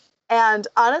was. And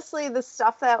honestly, the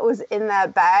stuff that was in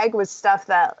that bag was stuff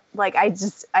that like I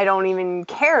don't even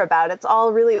care about. It's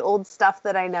all really old stuff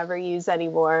that I never use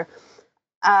anymore.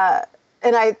 And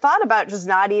I thought about just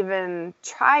not even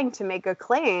trying to make a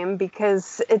claim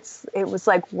because it was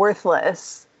like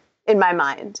worthless in my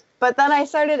mind. But then I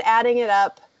started adding it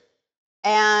up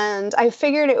and I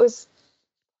figured it was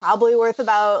probably worth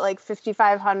about like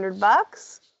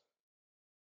 $5,500.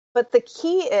 But the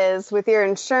key is with your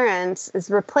insurance is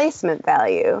replacement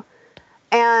value.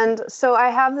 And so I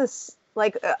have this,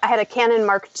 like, I had a Canon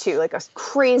Mark II, like a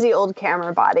crazy old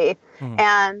camera body.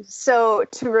 And so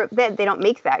they don't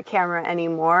make that camera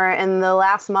anymore. And the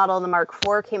last model, the Mark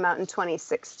IV, came out in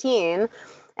 2016.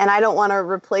 And I don't want to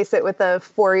replace it with a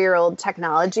 4-year-old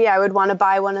technology. I would want to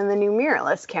buy one of the new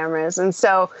mirrorless cameras. And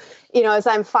so, you know, as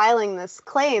I'm filing this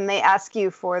claim, they ask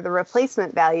you for the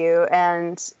replacement value.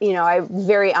 And, you know, I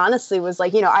very honestly was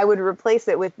like, you know, I would replace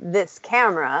it with this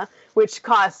camera, which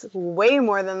costs way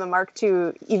more than the Mark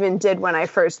II even did when I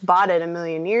first bought it a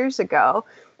million years ago.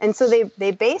 And so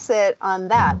they base it on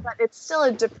that. But it's still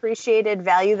a depreciated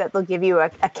value that they'll give you a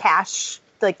cash,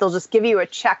 like they'll just give you a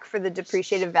check for the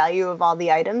depreciated value of all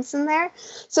the items in there.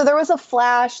 So there was a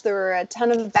flash, there were a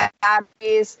ton of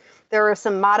batteries, there were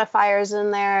some modifiers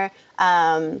in there,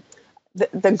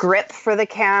 the grip for the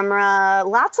camera,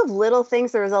 lots of little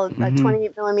things. There was a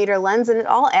 28 millimeter lens, and it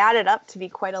all added up to be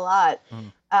quite a lot.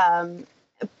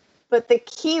 But the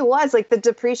key was like the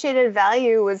depreciated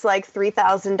value was like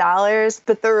 $3,000,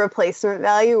 but the replacement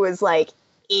value was like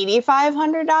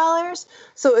 $8,500.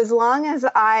 So as long as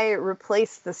I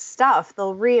replace the stuff,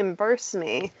 they'll reimburse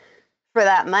me for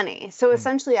that money. So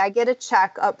essentially I get a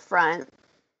check up front.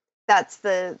 That's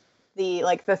the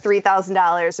like the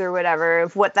 $3,000 or whatever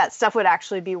of what that stuff would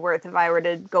actually be worth if I were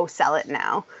to go sell it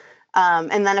now.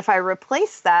 And then if I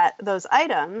replace those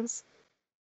items,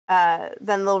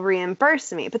 then they'll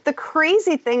reimburse me. But the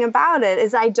crazy thing about it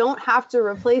is I don't have to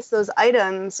replace those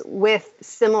items with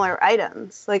similar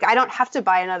items. Like I don't have to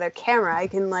buy another camera. I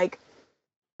can like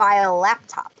buy a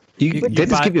laptop. They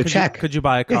just give you a check. Could you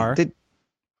buy a car?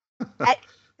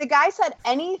 The guy said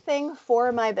anything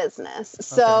for my business. Okay,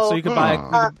 So, so you could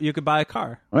buy a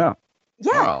car. Well,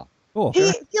 yeah. Wow. Cool.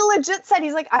 He legit said,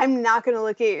 he's like, I'm not going to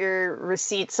look at your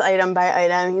receipts item by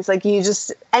item. He's like,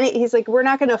 he's like, we're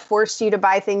not going to force you to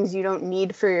buy things you don't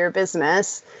need for your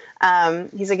business.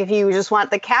 He's like, if you just want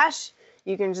the cash,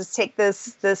 you can just take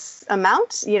this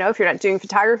amount, if you're not doing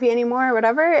photography anymore or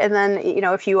whatever. And then,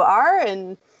 if you are,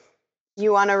 and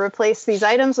you want to replace these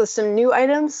items with some new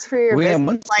items for your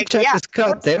business, is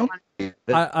cut, they don't.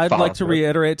 I'd like to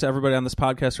reiterate to everybody on this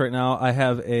podcast right now, I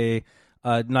have a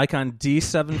Nikon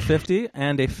D750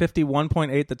 and a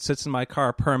 51.8 that sits in my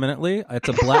car permanently. It's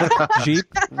a black Jeep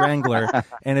Wrangler.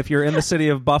 And if you're in the city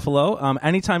of Buffalo,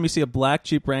 anytime you see a black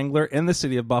Jeep Wrangler in the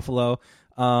city of Buffalo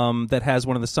that has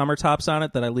one of the summer tops on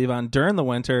it that I leave on during the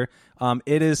winter,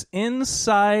 it is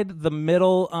inside the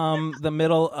middle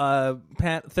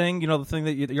pant thing, the thing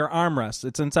that your armrest.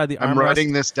 It's inside the armrest. I'm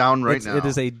writing this down right now. It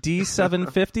is a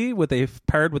D750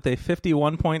 paired with a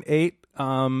 51.8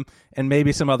 and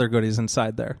maybe some other goodies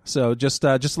inside there. So just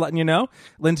letting you know.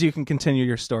 Lindsay, you can continue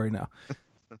your story now.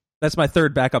 That's my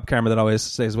third backup camera that always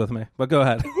stays with me. But go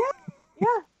ahead. Yeah.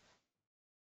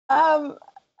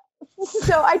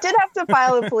 So I did have to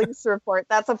file a police report.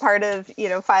 That's a part of,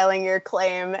 filing your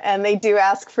claim, and they do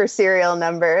ask for serial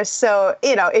numbers. So,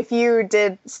 if you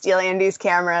did steal Andy's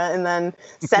camera and then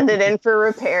send it in for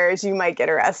repairs, you might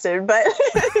get arrested. But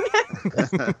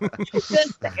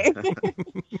just saying.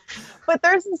 But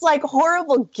there's this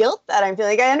horrible guilt that I'm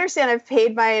feeling. I understand I've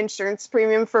paid my insurance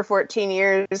premium for 14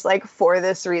 years, for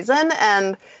this reason.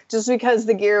 And just because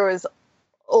the gear was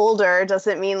older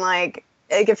doesn't mean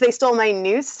if they stole my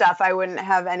new stuff, I wouldn't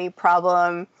have any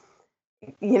problem,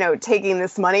 taking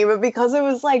this money. But because it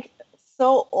was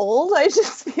so old, I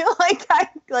just feel like I'm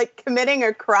committing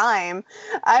a crime.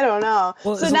 I don't know.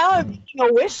 Well, so now I'm making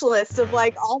a wish list of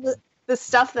all the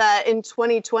stuff that in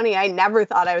 2020 I never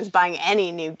thought I was buying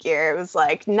any new gear. It was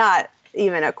not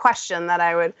even a question that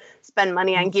I would spend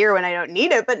money on gear when I don't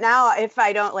need it. But now if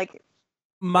I don't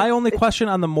my only question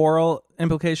on the moral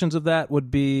implications of that would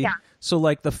be, so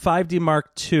the 5D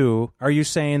Mark II, are you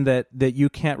saying that you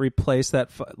can't replace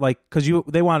that, because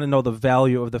they want to know the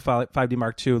value of the 5D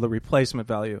Mark II, the replacement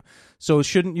value. So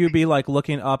shouldn't you be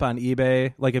looking up on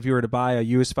eBay, if you were to buy a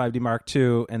used 5D Mark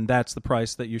II, and that's the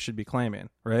price that you should be claiming,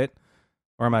 right?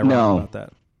 Or am I wrong about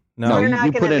that? No,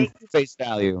 you put in face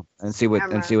value and see what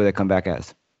they come back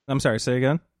as. I'm sorry, say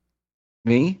again?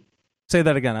 Me? Say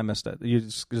that again. I missed it. You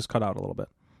just cut out a little bit.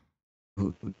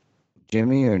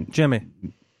 Jimmy or Jimmy?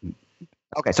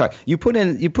 Okay, sorry. You put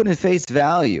in face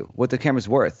value what the camera's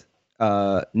worth,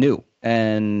 new,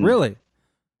 and really,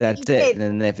 that's it.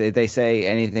 And if they say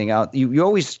anything else, you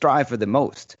always strive for the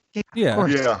most. Yeah.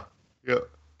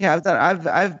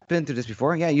 I've been through this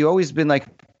before. Yeah, you always been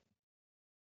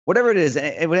whatever it is,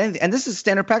 and this is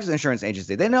standard practice in insurance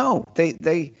agency. They know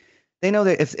they know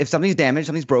that if something's damaged,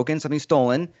 something's broken, something's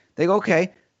stolen, they go,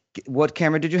 okay, what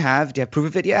camera did you have? Do you have proof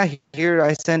of it? Yeah, here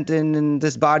I sent in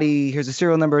this body. Here's the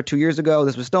serial number 2 years ago.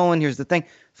 This was stolen. Here's the thing.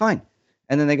 Fine.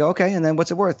 And then they go, okay. And then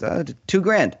what's it worth?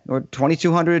 $2,000 or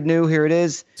 $2,200 new. Here it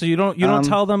is. So you don't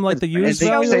tell them the used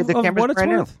value of what it's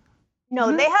worth?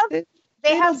 No,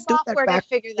 they have software to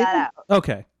figure that out.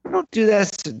 Okay. They don't do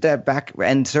that back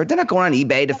end, sir. They're not going on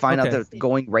eBay to find out the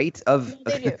going rate of.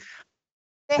 They do.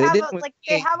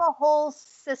 They have a whole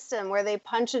system where they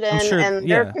punch it in, and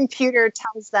their computer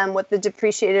tells them what the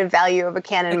depreciated value of a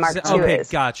Canon Mark II is. Okay,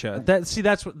 gotcha. That's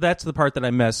the part that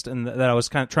I missed and that I was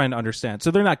kind of trying to understand.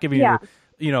 So they're not giving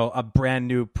you a brand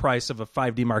new price of a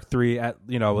 5D Mark III at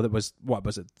it was what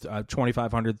was it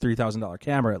 $2,500, $3,000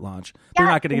 camera at launch. They're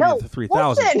not going to give you the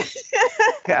 $3,000.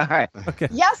 Yeah, all right. Okay.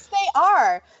 Yes, they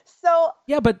are. So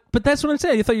yeah, but that's what I'm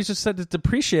saying. You thought you just said to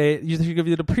depreciate. You give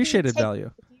you the depreciated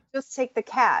value. Just take the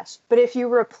cash. But if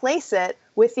you replace it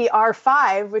with the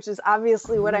R5, which is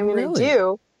obviously what I'm going to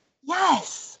do,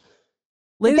 yes.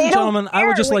 Ladies and gentlemen, I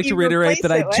would just like to reiterate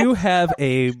that I do have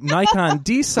a Nikon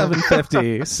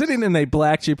D750 sitting in a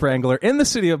black Jeep Wrangler in the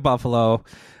city of Buffalo.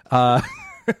 Yeah,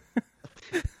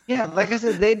 like I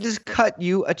said, they just cut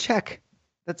you a check.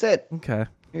 That's it. Okay.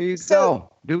 Here you go.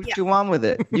 Do what you want with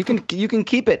it. You can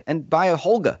keep it and buy a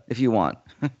Holga if you want.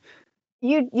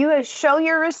 You show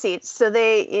your receipts. So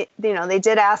they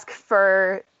did ask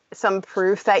for some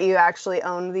proof that you actually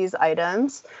owned these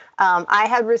items. I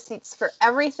had receipts for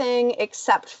everything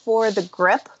except for the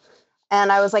grip.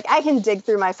 And I was like, I can dig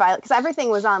through my file because everything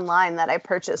was online that I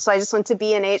purchased. So I just went to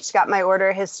B&H, got my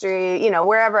order history,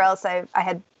 wherever else I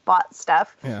had bought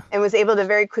stuff and was able to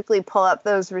very quickly pull up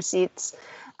those receipts.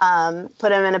 put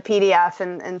them in a PDF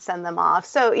and send them off.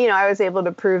 So, I was able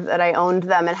to prove that I owned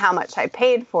them and how much I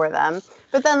paid for them.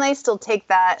 But then they still take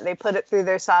that, they put it through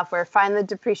their software, find the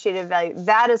depreciated value.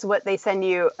 That is what they send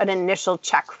you an initial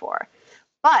check for.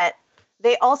 But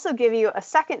they also give you a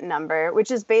second number,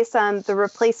 which is based on the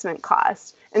replacement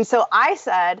cost. And so I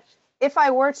said, if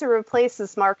I were to replace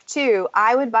this Mark II,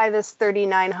 I would buy this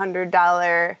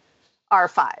 $3,900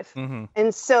 R5. Mm-hmm.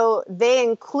 And so they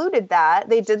included that.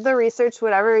 They did the research,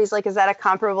 whatever. He's like, is that a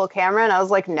comparable camera? And I was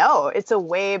like, no, it's a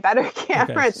way better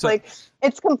camera. Okay, it's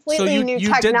it's completely new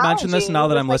technology. You did mention this now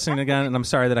that I'm listening again, and I'm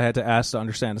sorry that I had to ask to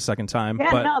understand a second time, but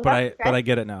I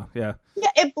get it now. Yeah.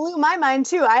 Yeah, it blew my mind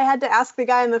too. I had to ask the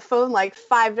guy on the phone like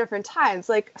 5 different times.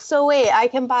 Like, so wait, I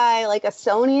can buy like a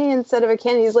Sony instead of a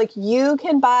Canon? He's like, you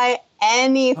can buy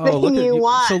anything you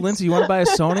want. So, Lindsay, you want to buy a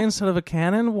Sony instead of a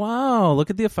Canon? Wow, look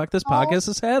at the effect this podcast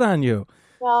has had on you.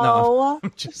 No.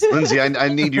 Lindsay, I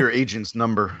need your agent's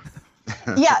number.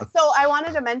 Yeah, so I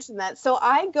wanted to mention that. So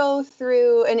I go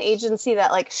through an agency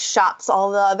that like shops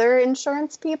all the other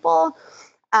insurance people.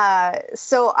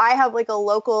 So I have like a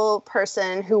local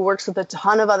person who works with a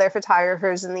ton of other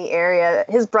photographers in the area.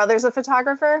 His brother's a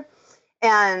photographer.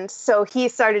 And so he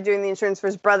started doing the insurance for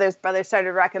his brother's brother,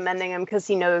 started recommending him because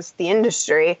he knows the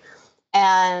industry.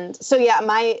 And so, yeah,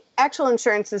 my actual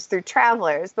insurance is through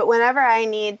Travelers. But whenever I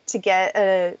need to get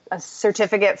a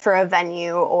certificate for a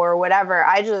venue or whatever,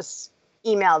 I just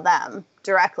email them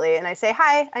directly. And I say,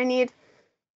 hi, I need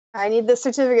the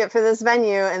certificate for this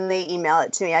venue. And they email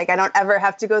it to me. Like, I don't ever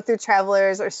have to go through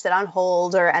Travelers or sit on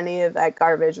hold or any of that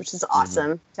garbage, which is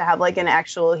awesome to have like an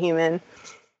actual human.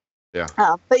 Yeah.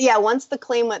 But yeah, once the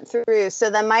claim went through, so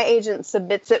then my agent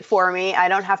submits it for me. I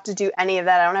don't have to do any of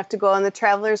that. I don't have to go on the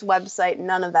Travelers website,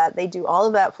 none of that. They do all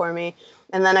of that for me.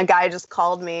 And then a guy just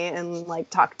called me and like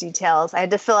talked details. I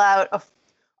had to fill out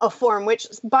a form, which,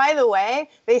 by the way,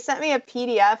 they sent me a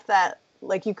PDF that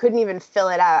like you couldn't even fill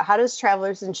it out. How does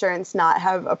Travelers Insurance not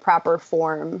have a proper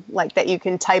form like that you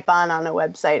can type on a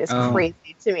website? It's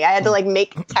crazy to me. I had to like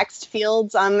make text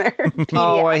fields on their PDF.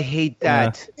 Oh, I hate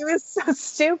that. It was so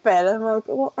stupid. I'm like,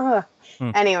 well,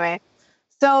 Anyway,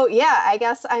 so yeah, I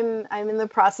guess I'm in the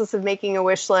process of making a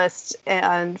wish list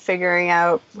and figuring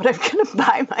out what I'm gonna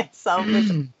buy myself. Which,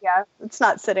 yeah, it's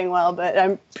not sitting well, but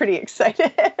I'm pretty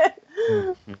excited.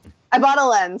 I bought a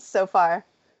lens so far.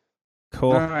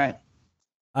 Cool. All right.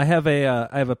 I have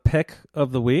a pick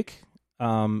of the week.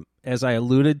 As I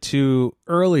alluded to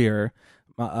earlier,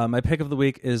 my pick of the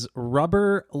week is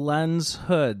rubber lens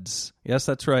hoods. Yes,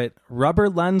 that's right, rubber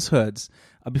lens hoods.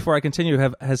 Before I continue,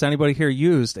 has anybody here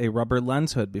used a rubber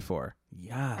lens hood before?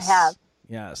 Yes, I have.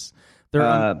 Yes,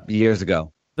 they're years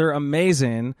ago. They're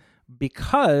amazing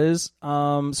because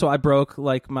so I broke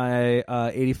like my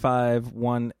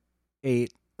 85-1.8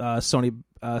 Sony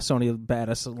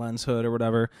Batis lens hood or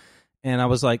whatever. And I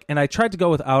was like, and I tried to go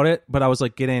without it, but I was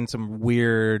like getting some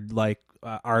weird like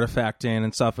artifacting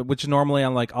and stuff, which normally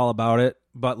I'm like all about it,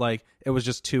 but like it was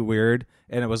just too weird.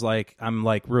 And it was like, I'm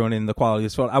like ruining the quality of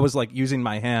this photo. I was like using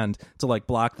my hand to like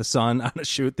block the sun on a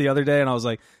shoot the other day. And I was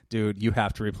like, dude, you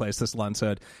have to replace this lens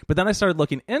hood. But then I started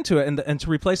looking into it, and to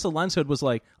replace the lens hood was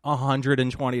like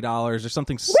 $120 or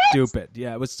something stupid.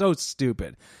 Yeah, it was so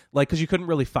stupid. Like, cause you couldn't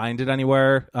really find it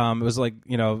anywhere. It was like,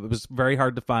 it was very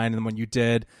hard to find. And when you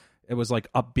did, it was like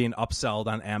being upsold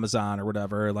on Amazon or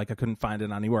whatever. Like I couldn't find it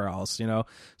anywhere else,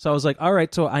 So I was like, all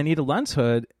right, so I need a lens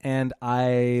hood. And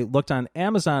I looked on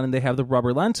Amazon and they have the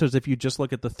rubber lens hoods. If you just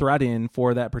look at the threading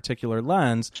for that particular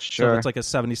lens, sure. So if it's like a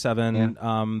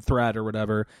 77 thread or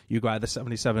whatever, you buy the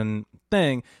 77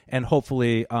 thing. And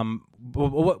hopefully,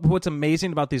 what's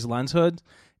amazing about these lens hoods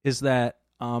is that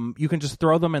you can just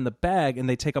throw them in the bag and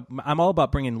they take up. I'm all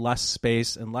about bringing less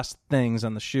space and less things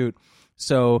on the shoot.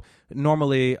 So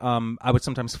normally I would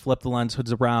sometimes flip the lens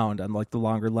hoods around on like the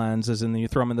longer lenses, and then you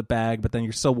throw them in the bag, but then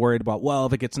you're so worried about, well,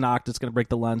 if it gets knocked, it's going to break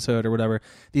the lens hood or whatever.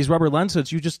 These rubber lens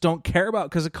hoods you just don't care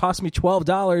about because it cost me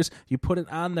 $12. You put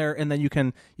it on there and then you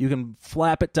can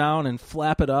flap it down and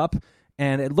flap it up,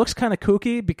 and it looks kind of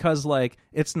kooky because like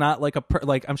it's not like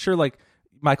like I'm sure like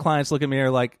my clients look at me and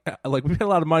are like we paid a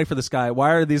lot of money for this guy.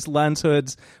 Why are these lens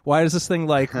hoods? Why is this thing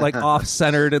like off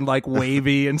centered and like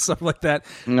wavy and stuff like that?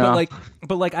 No.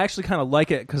 But I actually kind of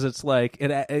like it because it's like it.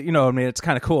 It's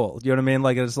kind of cool. You know what I mean?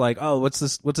 Like it's like, oh, what's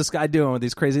this guy doing with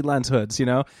these crazy lens hoods?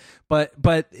 But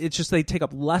it's just they take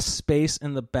up less space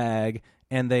in the bag.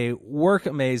 And they work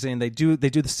amazing. They do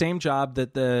the same job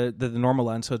that the normal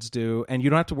lens hoods do, and you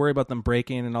don't have to worry about them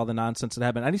breaking and all the nonsense that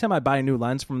happens. Anytime I buy a new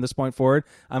lens from this point forward,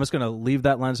 I'm just going to leave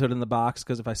that lens hood in the box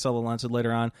because if I sell the lens hood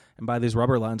later on and buy these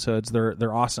rubber lens hoods,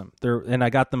 they're awesome. And I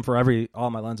got them for all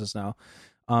my lenses now.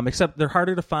 Except they're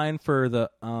harder to find for the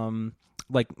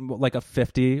like a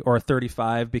 50 or a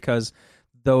 35 because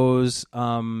those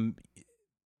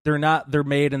they're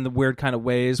made in the weird kind of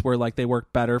ways where like they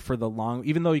work better for the long,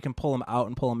 even though you can pull them out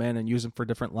and pull them in and use them for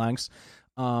different lengths.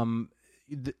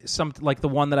 Some like the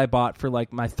one that I bought for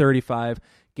like my 35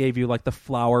 gave you like the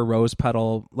flower rose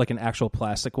petal, like an actual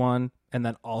plastic one, and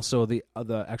then also the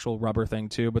actual rubber thing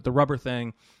too. But the rubber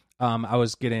thing, I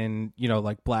was getting,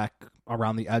 like black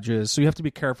around the edges, so you have to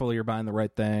be careful you're buying the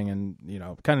right thing, and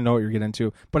kind of know what you're getting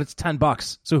into. But it's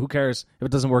 $10, so who cares if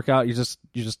it doesn't work out? You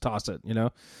just toss it,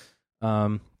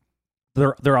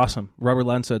 They're awesome. Rubber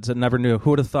lens hoods. I never knew.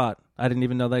 Who would have thought? I didn't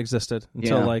even know they existed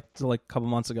until like a couple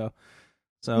months ago.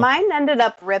 So mine ended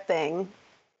up ripping.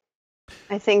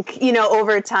 I think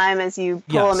over time as you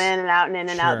pull them in and out and in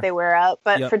and out, they wear out.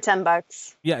 But for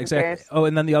 $10, yeah, exactly. Oh,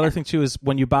 and then the other thing too is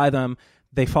when you buy them,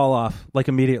 they fall off like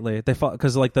immediately. They fall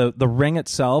because like the ring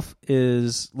itself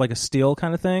is like a steel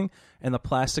kind of thing, and the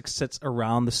plastic sits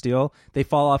around the steel. They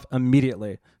fall off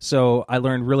immediately. So I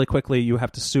learned really quickly you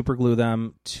have to super glue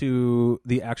them to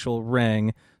the actual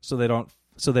ring so they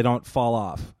don't fall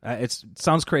off. It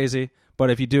sounds crazy, but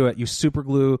if you do it, you super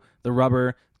glue the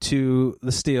rubber to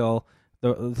the steel,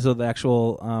 the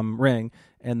actual ring,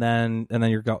 and then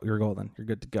you're golden. You're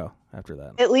good to go after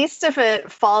that. At least if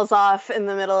it falls off in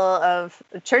the middle of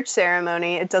a church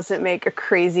ceremony, it doesn't make a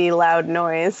crazy loud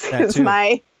noise. Because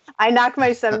I knock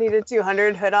my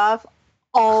 70-200 hood off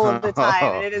all of the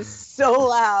time, and it is so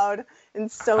loud and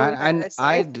so embarrassing.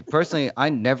 I personally, I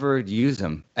never use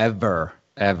them ever.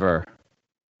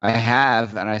 I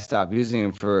have, and I stopped using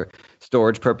them for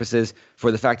storage purposes.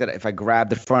 For the fact that if I grab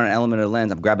the front element of the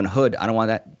lens, I'm grabbing a hood. I don't want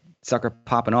that sucker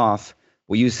popping off.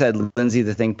 Well, you said, Lindsay,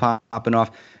 the thing popping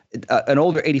off. An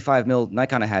older 85 mil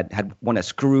Nikon I had one that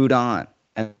screwed on,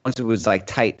 and once it was like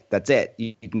tight, that's it.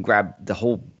 You can grab the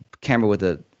whole camera with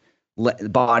the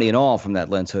body and all from that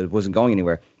lens, so it wasn't going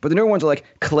anywhere. But the newer ones are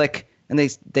like click, and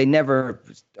they never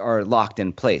are locked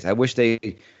in place. I wish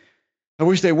they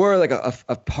were like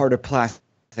a part of plastic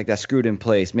that screwed in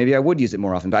place. Maybe I would use it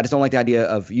more often, but I just don't like the idea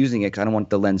of using it because I don't want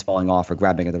the lens falling off or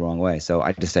grabbing it the wrong way. So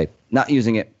I just say not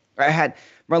using it. I had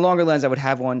my longer lens. I would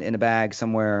have one in a bag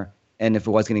somewhere, and if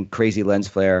it was getting crazy lens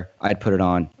flare, I'd put it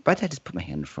on. But I just put my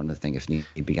hand in front of the thing if need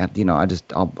be.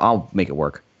 I'll make it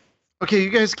work. Okay,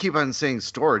 you guys keep on saying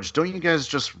storage. Don't you guys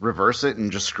just reverse it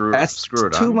and just screw it on? That's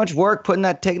too much work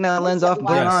taking that lens off and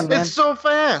putting it on, man. It's so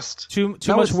fast. Too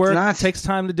much work. Not. Takes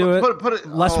time to do it. Put it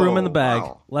less room in the bag.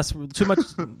 Wow. Too much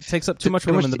takes up too much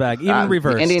room in the bag. Even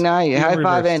reverse. Andy and I, high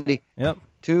five, reversed. Andy. Yep.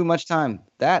 Too much time.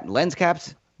 That lens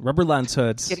caps. Rubber lens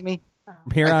hoods. Kidding me?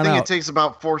 From here I on think out. it takes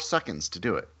about 4 seconds to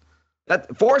do it.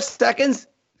 That 4 seconds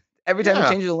every time you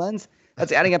change the lens.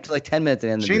 That's adding up to like 10 minutes at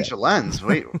the end of the day. Change the lens.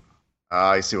 Wait.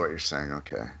 I see what you're saying.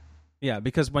 Okay. Yeah,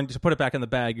 because when you put it back in the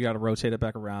bag, you got to rotate it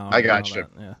back around. I got you.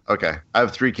 Yeah. Okay. I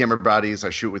have 3 camera bodies. I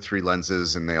shoot with 3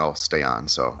 lenses, and they all stay on.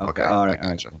 So, okay. All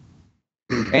right.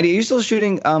 Andy, are you still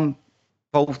shooting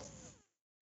both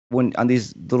when on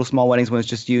these little small weddings when it's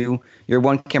just you? You're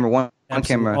one camera, one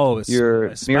camera. Oh, you're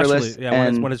mirrorless. Yeah,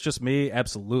 when it's just me,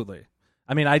 absolutely.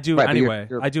 I mean, I do anyway.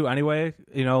 I do anyway.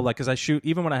 Like because I shoot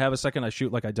even when I have a second, I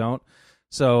shoot like I don't.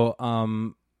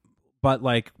 So, but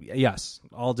like yes,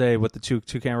 all day with the two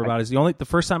camera bodies. The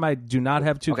first time I do not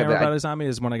have two camera bodies on me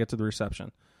is when I get to the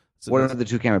reception. So what are the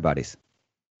 2 camera bodies?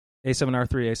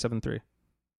 A7R3, A7 III.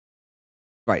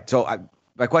 Right. So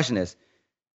my question is,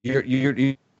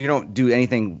 you don't do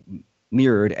anything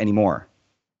mirrored anymore.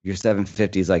 Your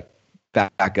 750 is like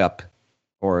back up,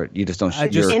 or you just don't.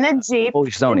 Just in a Jeep.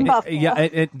 Holy Sony.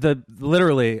 Yeah, that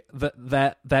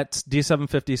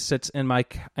D750 sits in my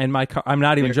car. I'm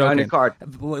not even joking. On your card,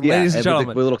 ladies and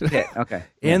gentlemen, with a little kit. Okay.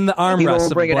 In the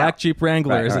armrest of a black Jeep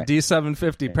Wrangler right, is a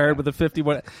D750 paired with a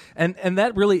 51, and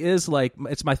that really is like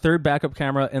it's my third backup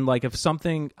camera. And like if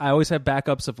something, I always have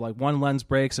backups if like one lens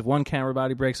breaks, if one camera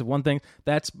body breaks, if one thing.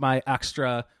 That's my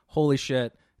extra. Holy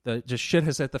shit. Just shit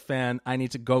has hit the fan. I need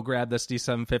to go grab this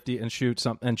D750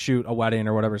 and shoot a wedding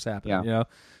or whatever's happening. Yeah.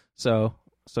 So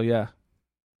yeah.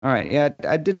 All right. Yeah,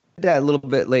 I did that a little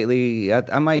bit lately.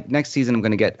 I might next season. I'm going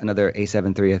to get another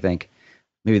A7 III. I think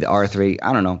maybe the R3.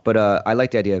 I don't know, but I like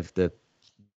the idea of the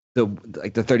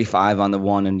 35 on the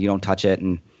one, and you don't touch it,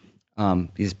 and you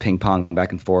just ping pong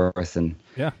back and forth, and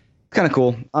yeah, kind of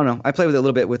cool. I don't know. I play with it a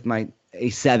little bit with my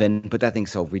A7, but that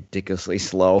thing's so ridiculously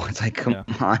slow. It's like, come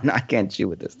on, I can't shoot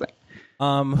with this thing.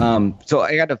 So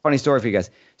I got a funny story for you guys.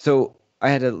 So I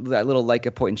had that little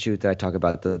Leica point and shoot that I talk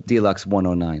about, the Deluxe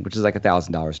 109, which is like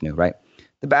 $1,000 new, right?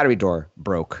 The battery door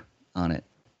broke on it.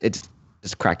 It's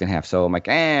just cracked in half. So I'm like,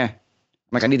 I'm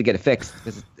like, I need to get it fixed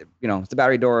because, it's the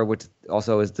battery door, which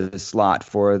also is the slot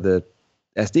for the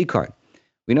SD card.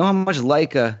 We know how much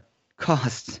Leica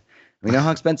costs. We know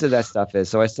how expensive that stuff is.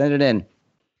 So I sent it in.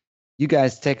 You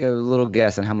guys take a little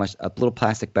guess on how much a little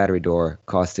plastic battery door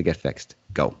costs to get fixed.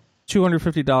 Go.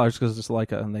 $250 because it's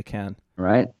Leica and they can. All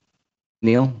right.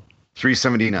 Neil?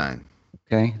 $379.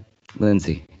 Okay.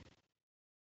 Lindsay?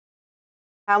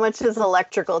 How much is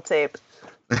electrical tape?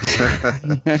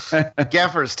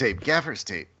 Gaffer's tape.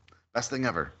 Best thing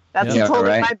ever. That's Yeah, totally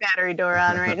right. my battery door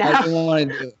on right I now. didn't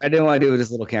want to do it with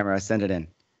this little camera. I sent it in.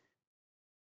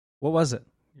 What was it?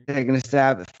 Taking a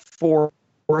stab at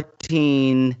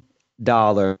 $14.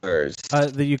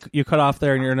 You cut off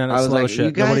there and your internet I was slow like, shit.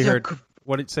 you guys Nobody are heard.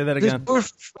 What did say that again?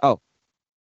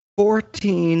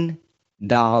 $14.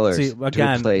 See, to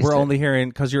again, replace we're it. only hearing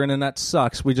because your internet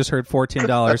sucks. We just heard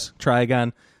 $14. Try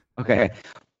again. Okay.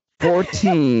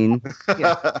 14.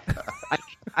 Yeah.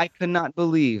 I could not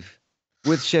believe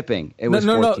with shipping it was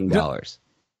 $14.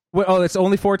 Wait, oh, it's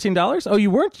only $14? Oh,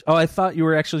 you weren't? Oh, I thought you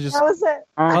were actually just. That was it.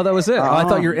 Oh, that was it. Oh, I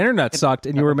thought your internet sucked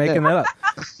and you were making that up.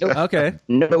 Nope. Okay.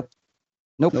 Nope.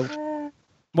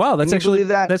 Wow, that's Can you actually believe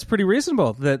that? that's pretty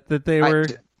reasonable. That they were.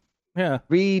 Yeah.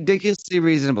 Ridiculously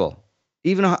reasonable.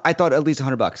 Even I thought at least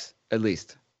 $100 at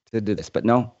least to do this, but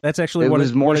no. That's actually It what was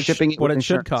it, more what it, shipping what with it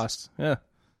should insurance. cost. Yeah.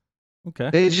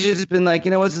 Okay. They should have just been like,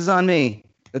 this is on me.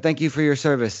 But thank you for your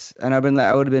service. And I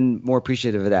would have been more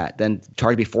appreciative of that than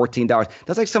charge me $14.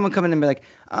 That's like someone coming in and be like,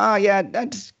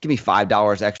 just give me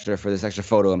 $5 extra for this extra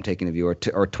photo I'm taking of you, or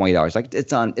 $20. Like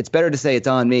it's better to say it's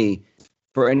on me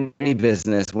for any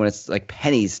business when it's like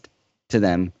pennies to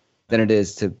them than it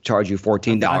is to charge you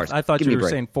 $14. I thought Give you me a were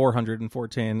break. saying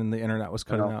 414 and the internet was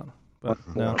cutting out. But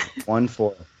no. 1-4.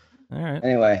 All right.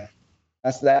 Anyway,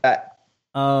 that's that.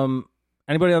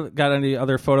 Anybody got any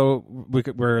other photo?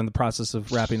 We're in the process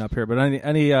of wrapping up here, but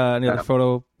any other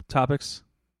photo topics?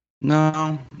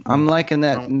 No, I'm liking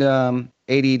that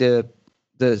 80 to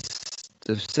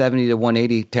the 70 to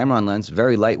 180 Tamron lens.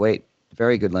 Very lightweight,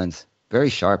 very good lens, very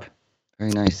sharp,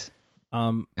 very nice.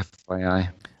 FYI.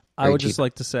 I would just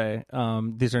like to say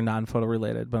these are non-photo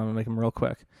related, but I'm gonna make them real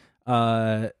quick.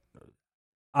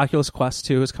 Oculus Quest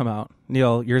 2 has come out.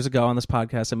 Neil, years ago on this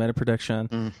podcast, I made a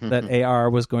prediction that AR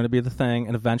was going to be the thing,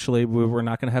 and eventually we were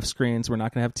not going to have screens, we're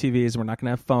not going to have TVs, we're not going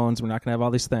to have phones, we're not going to have all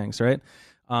these things, right?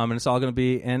 And it's all going to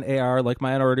be in AR, like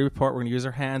Minority Report. We're going to use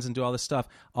our hands and do all this stuff.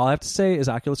 All I have to say is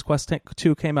Oculus Quest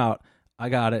 2 came out. I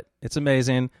got it. It's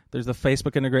amazing. There's the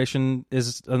Facebook integration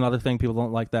is another thing. People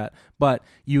don't like that. But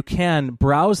you can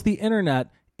browse the internet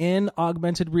in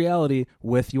augmented reality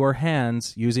with your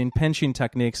hands using pinching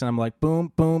techniques. And I'm like,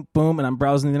 boom, boom, boom. And I'm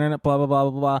browsing the internet, blah, blah,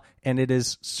 blah, blah, blah. And it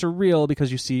is surreal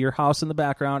because you see your house in the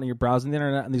background and you're browsing the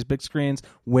internet on these big screens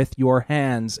with your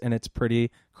hands. And it's pretty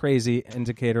crazy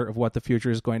indicator of what the future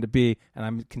is going to be. And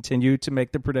I'm continue to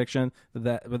make the prediction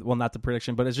that, well, not the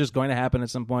prediction, but it's just going to happen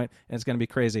at some point and it's going to be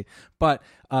crazy. But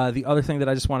the other thing that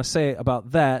I just want to say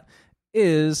about that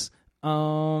is, I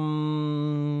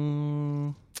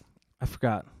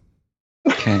forgot.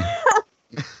 Okay.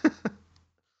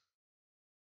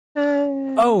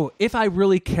 Oh, if I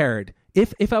really cared,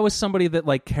 if I was somebody that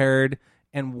like cared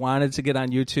and wanted to get on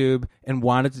YouTube and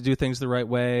wanted to do things the right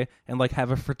way and like have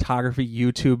a photography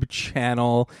YouTube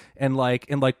channel and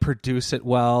produce it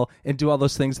well and do all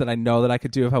those things that I know that I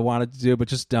could do if I wanted to do, but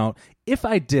just don't. If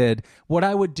I did, what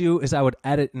I would do is I would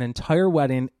edit an entire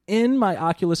wedding in my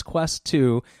Oculus Quest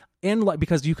 2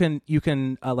 because you can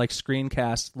like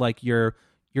screencast like your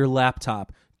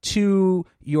laptop to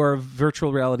your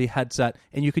virtual reality headset,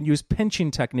 and you can use pinching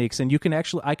techniques, and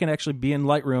I can actually be in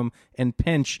Lightroom and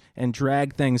pinch and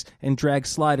drag things and drag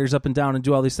sliders up and down and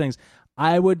do all these things.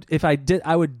 I would do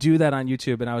that on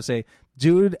YouTube, and I would say,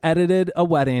 dude edited a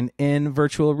wedding in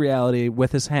virtual reality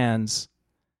with his hands.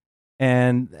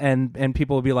 And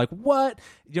people would be like, what?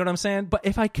 You know what I'm saying? But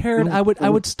if I cared, I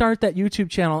would start that YouTube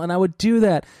channel and I would do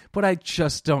that. But I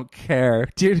just don't care.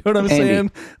 Do you know what I'm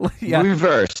saying? Yeah.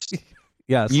 Reverse.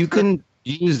 Yes. You can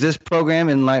use this program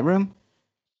in Lightroom?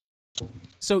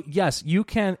 So yes, you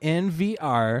can in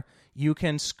VR, you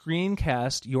can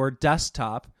screencast your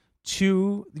desktop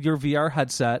to your VR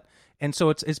headset. And so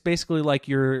it's basically like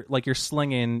you're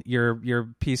slinging your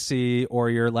PC or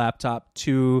your laptop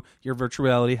to your virtual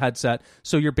reality headset.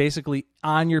 So you're basically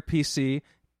on your PC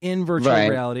in virtual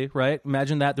reality, right?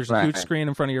 Imagine that there's a huge screen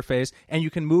in front of your face, and you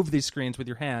can move these screens with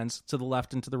your hands to the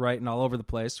left and to the right and all over the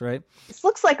place, right? This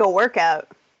looks like a workout.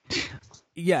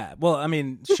 Yeah, well, I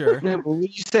mean, sure. What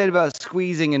you said about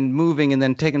squeezing and moving and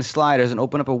then taking sliders and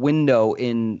open up a window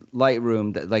in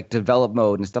Lightroom, that, like develop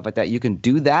mode and stuff like that, you can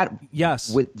do that.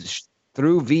 Yes.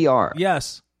 Through VR.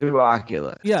 Yes. Through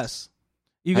Oculus. Yes.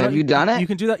 Have you done it? You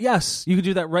can do that. Yes, you can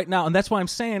do that right now. And that's why I'm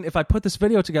saying if I put this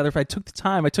video together, if I took the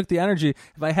time, I took the energy,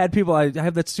 if I had people, I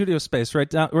have that studio space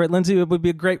right Lindsay, it would be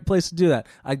a great place to do that.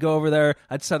 I'd go over there,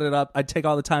 I'd set it up, I'd take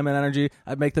all the time and energy,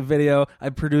 I'd make the video,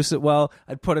 I'd produce it well,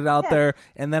 I'd put it out there,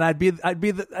 and then I'd be the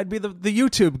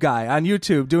YouTube guy on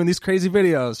YouTube doing these crazy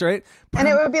videos, right? And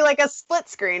it would be like a split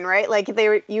screen, right? Like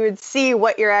you would see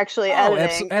what you're actually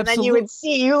editing, and then you would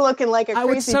see you looking like a crazy person.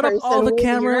 I would set up all the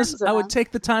cameras. I would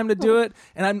take the time to do it,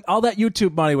 and all that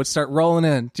YouTube money would start rolling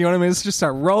in. Do you know what I mean? It's just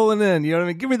start rolling in. You know what I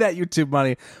mean? Give me that YouTube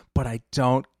money. But I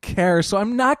don't care, so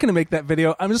I'm not going to make that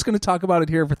video. I'm just going to talk about it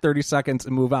here for 30 seconds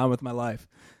and move on with my life.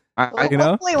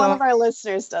 Hopefully one of our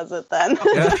listeners does it then.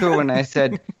 That's true. When I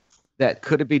said that,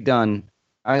 could it be done?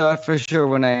 I thought for sure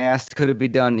when I asked, could it be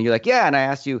done? You're like, yeah. And I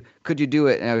asked you, could you do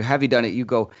it? And have you done it? You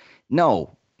go,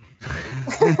 no.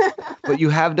 But you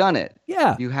have done it.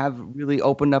 Yeah. You have really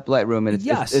opened up Lightroom.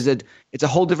 And it's a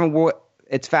whole different world.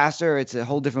 It's faster. It's a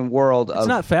whole different world of It's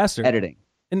not faster. Editing.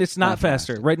 And it's not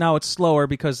faster. Right now it's slower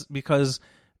because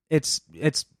it's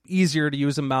easier to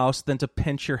use a mouse than to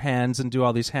pinch your hands and do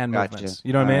all these hand movements.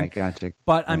 You know what I mean? Gotcha.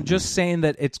 But I'm just saying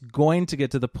that it's going to get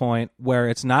to the point where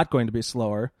it's not going to be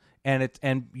slower.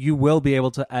 And you will be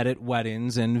able to edit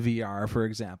weddings in VR, for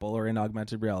example, or in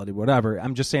augmented reality, whatever.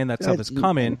 I'm just saying that stuff is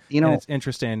coming, and it's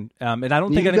interesting. And I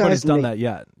don't think anybody's done that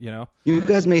yet, you know? You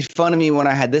guys made fun of me when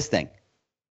I had this thing.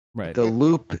 Right. The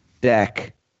loop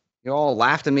deck. You all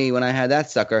laughed at me when I had that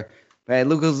sucker. But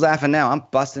look who's laughing now. I'm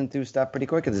busting through stuff pretty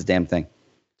quick at this damn thing.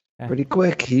 Okay. Pretty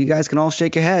quick. You guys can all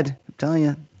shake your head. I'm telling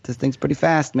you, this thing's pretty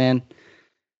fast, man.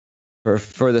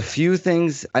 For the few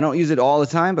things, I don't use it all the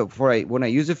time, but when I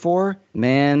use it for,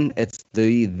 man, it's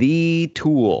the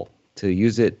tool to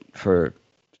use it for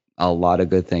a lot of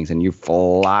good things. And you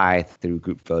fly through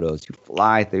group photos. You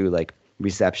fly through like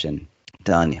reception. I'm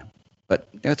telling you. But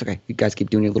it's okay. You guys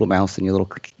keep doing your little mouse and your little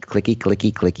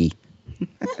clicky.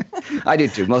 I do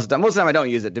too. Most of the time I don't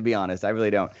use it, to be honest. I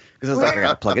really don't. Because it's like I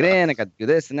got to plug it in. I got to do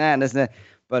this and that and this and that.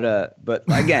 But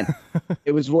again,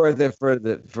 it was worth it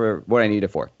for what I need it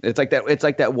for. It's like that. It's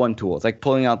like that one tool. It's like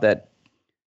pulling out that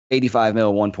 85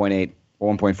 mil 1.8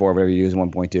 or 1.4, whatever you use,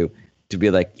 1.2, to be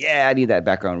like, yeah, I need that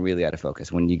background really out of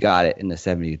focus. When you got it in the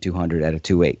 70 to 200 at a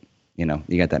 2.8, you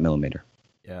got that millimeter.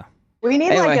 Yeah. We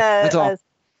need anyway,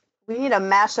 we need a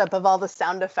mashup of all the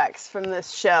sound effects from this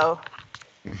show.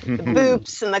 The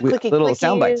boops and the clicky little clickies.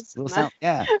 sound bites.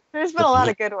 Yeah. There's been a lot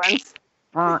of good ones.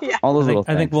 Yeah. All those little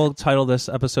I think we'll title this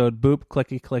episode "Boop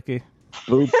Clicky Clicky."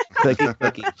 Boop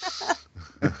clicky.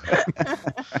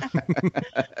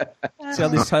 See how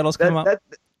these titles come up.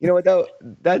 You know what though?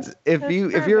 That's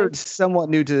if you're somewhat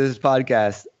new to this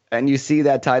podcast and you see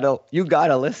that title, you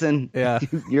gotta listen. Yeah,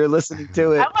 you're listening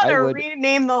to it. I want to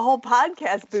rename the whole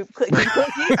podcast "Boop Clicky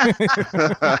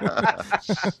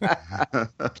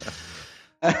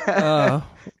Clicky."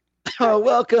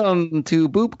 Welcome to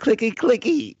Boop Clicky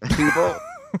Clicky, people.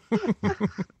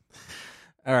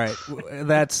 All right,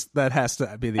 that has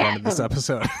to be the end of this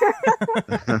episode.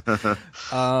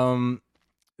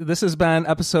 This has been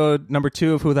episode number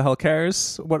 2 of Who the Hell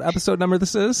Cares? What episode number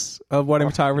this is of Wedding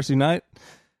Photographers Unite?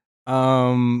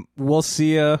 We'll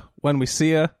see you when we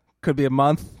see you. Could be a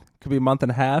month, could be a month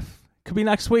and a half, could be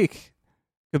next week,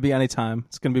 could be anytime.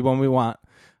 It's gonna be when we want.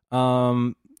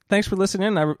 Thanks for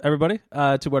listening, everybody,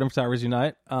 to Wedding Photographers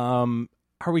Unite. Are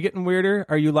we getting weirder?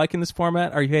 Are you liking this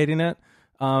format? Are you hating it?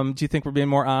 Do you think we're being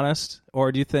more honest?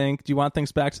 Or do you want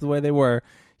things back to the way they were?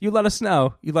 You let us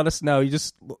know. You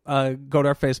just go to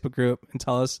our Facebook group and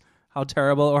tell us how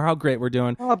terrible or how great we're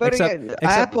doing. Oh, but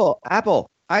Apple,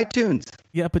 iTunes.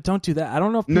 Yeah, but don't do that. I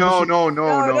don't know if people No.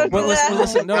 Well,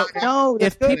 listen, no.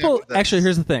 If people actually,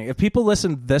 here's the thing: if people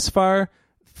listen this far,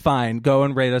 fine, go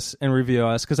and rate us and review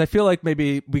us, because I feel like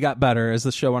maybe we got better as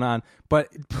the show went on. But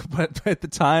at the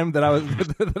time that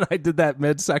I did that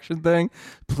midsection thing,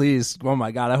 please, oh my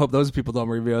God, I hope those people don't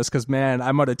review us, because man,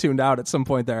 I might have tuned out at some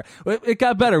point there. It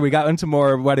got better. We got into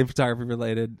more wedding photography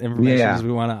related information as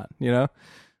we went on.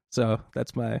 So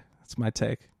that's my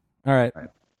take. All right.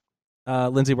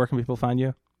 Lindsay, where can people find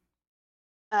you?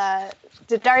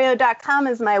 Daddario.com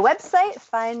is my website.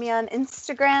 Find me on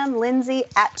Instagram, Lindsay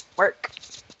at work.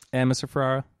 And Mr.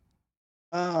 Ferrara?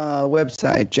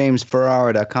 Website,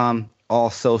 jamesferrara.com. All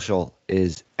social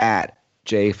is at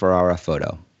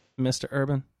jferraraphoto. Mr.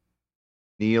 Urban?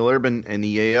 Neil Urban,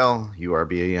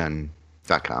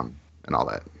 NEALURBAN.com and all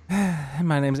that.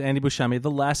 My name is Andy Buscemi.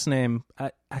 The last name,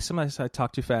 sometimes I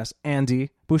talk too fast.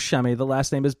 Andy Buscemi. The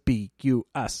last name is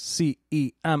Buscemi.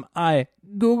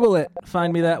 Google it.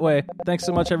 Find me that way. Thanks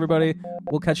so much, everybody.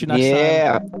 We'll catch you next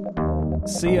time.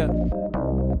 See ya.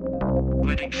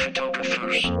 Wedding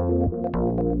photographers.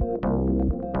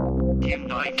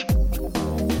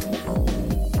 Unite.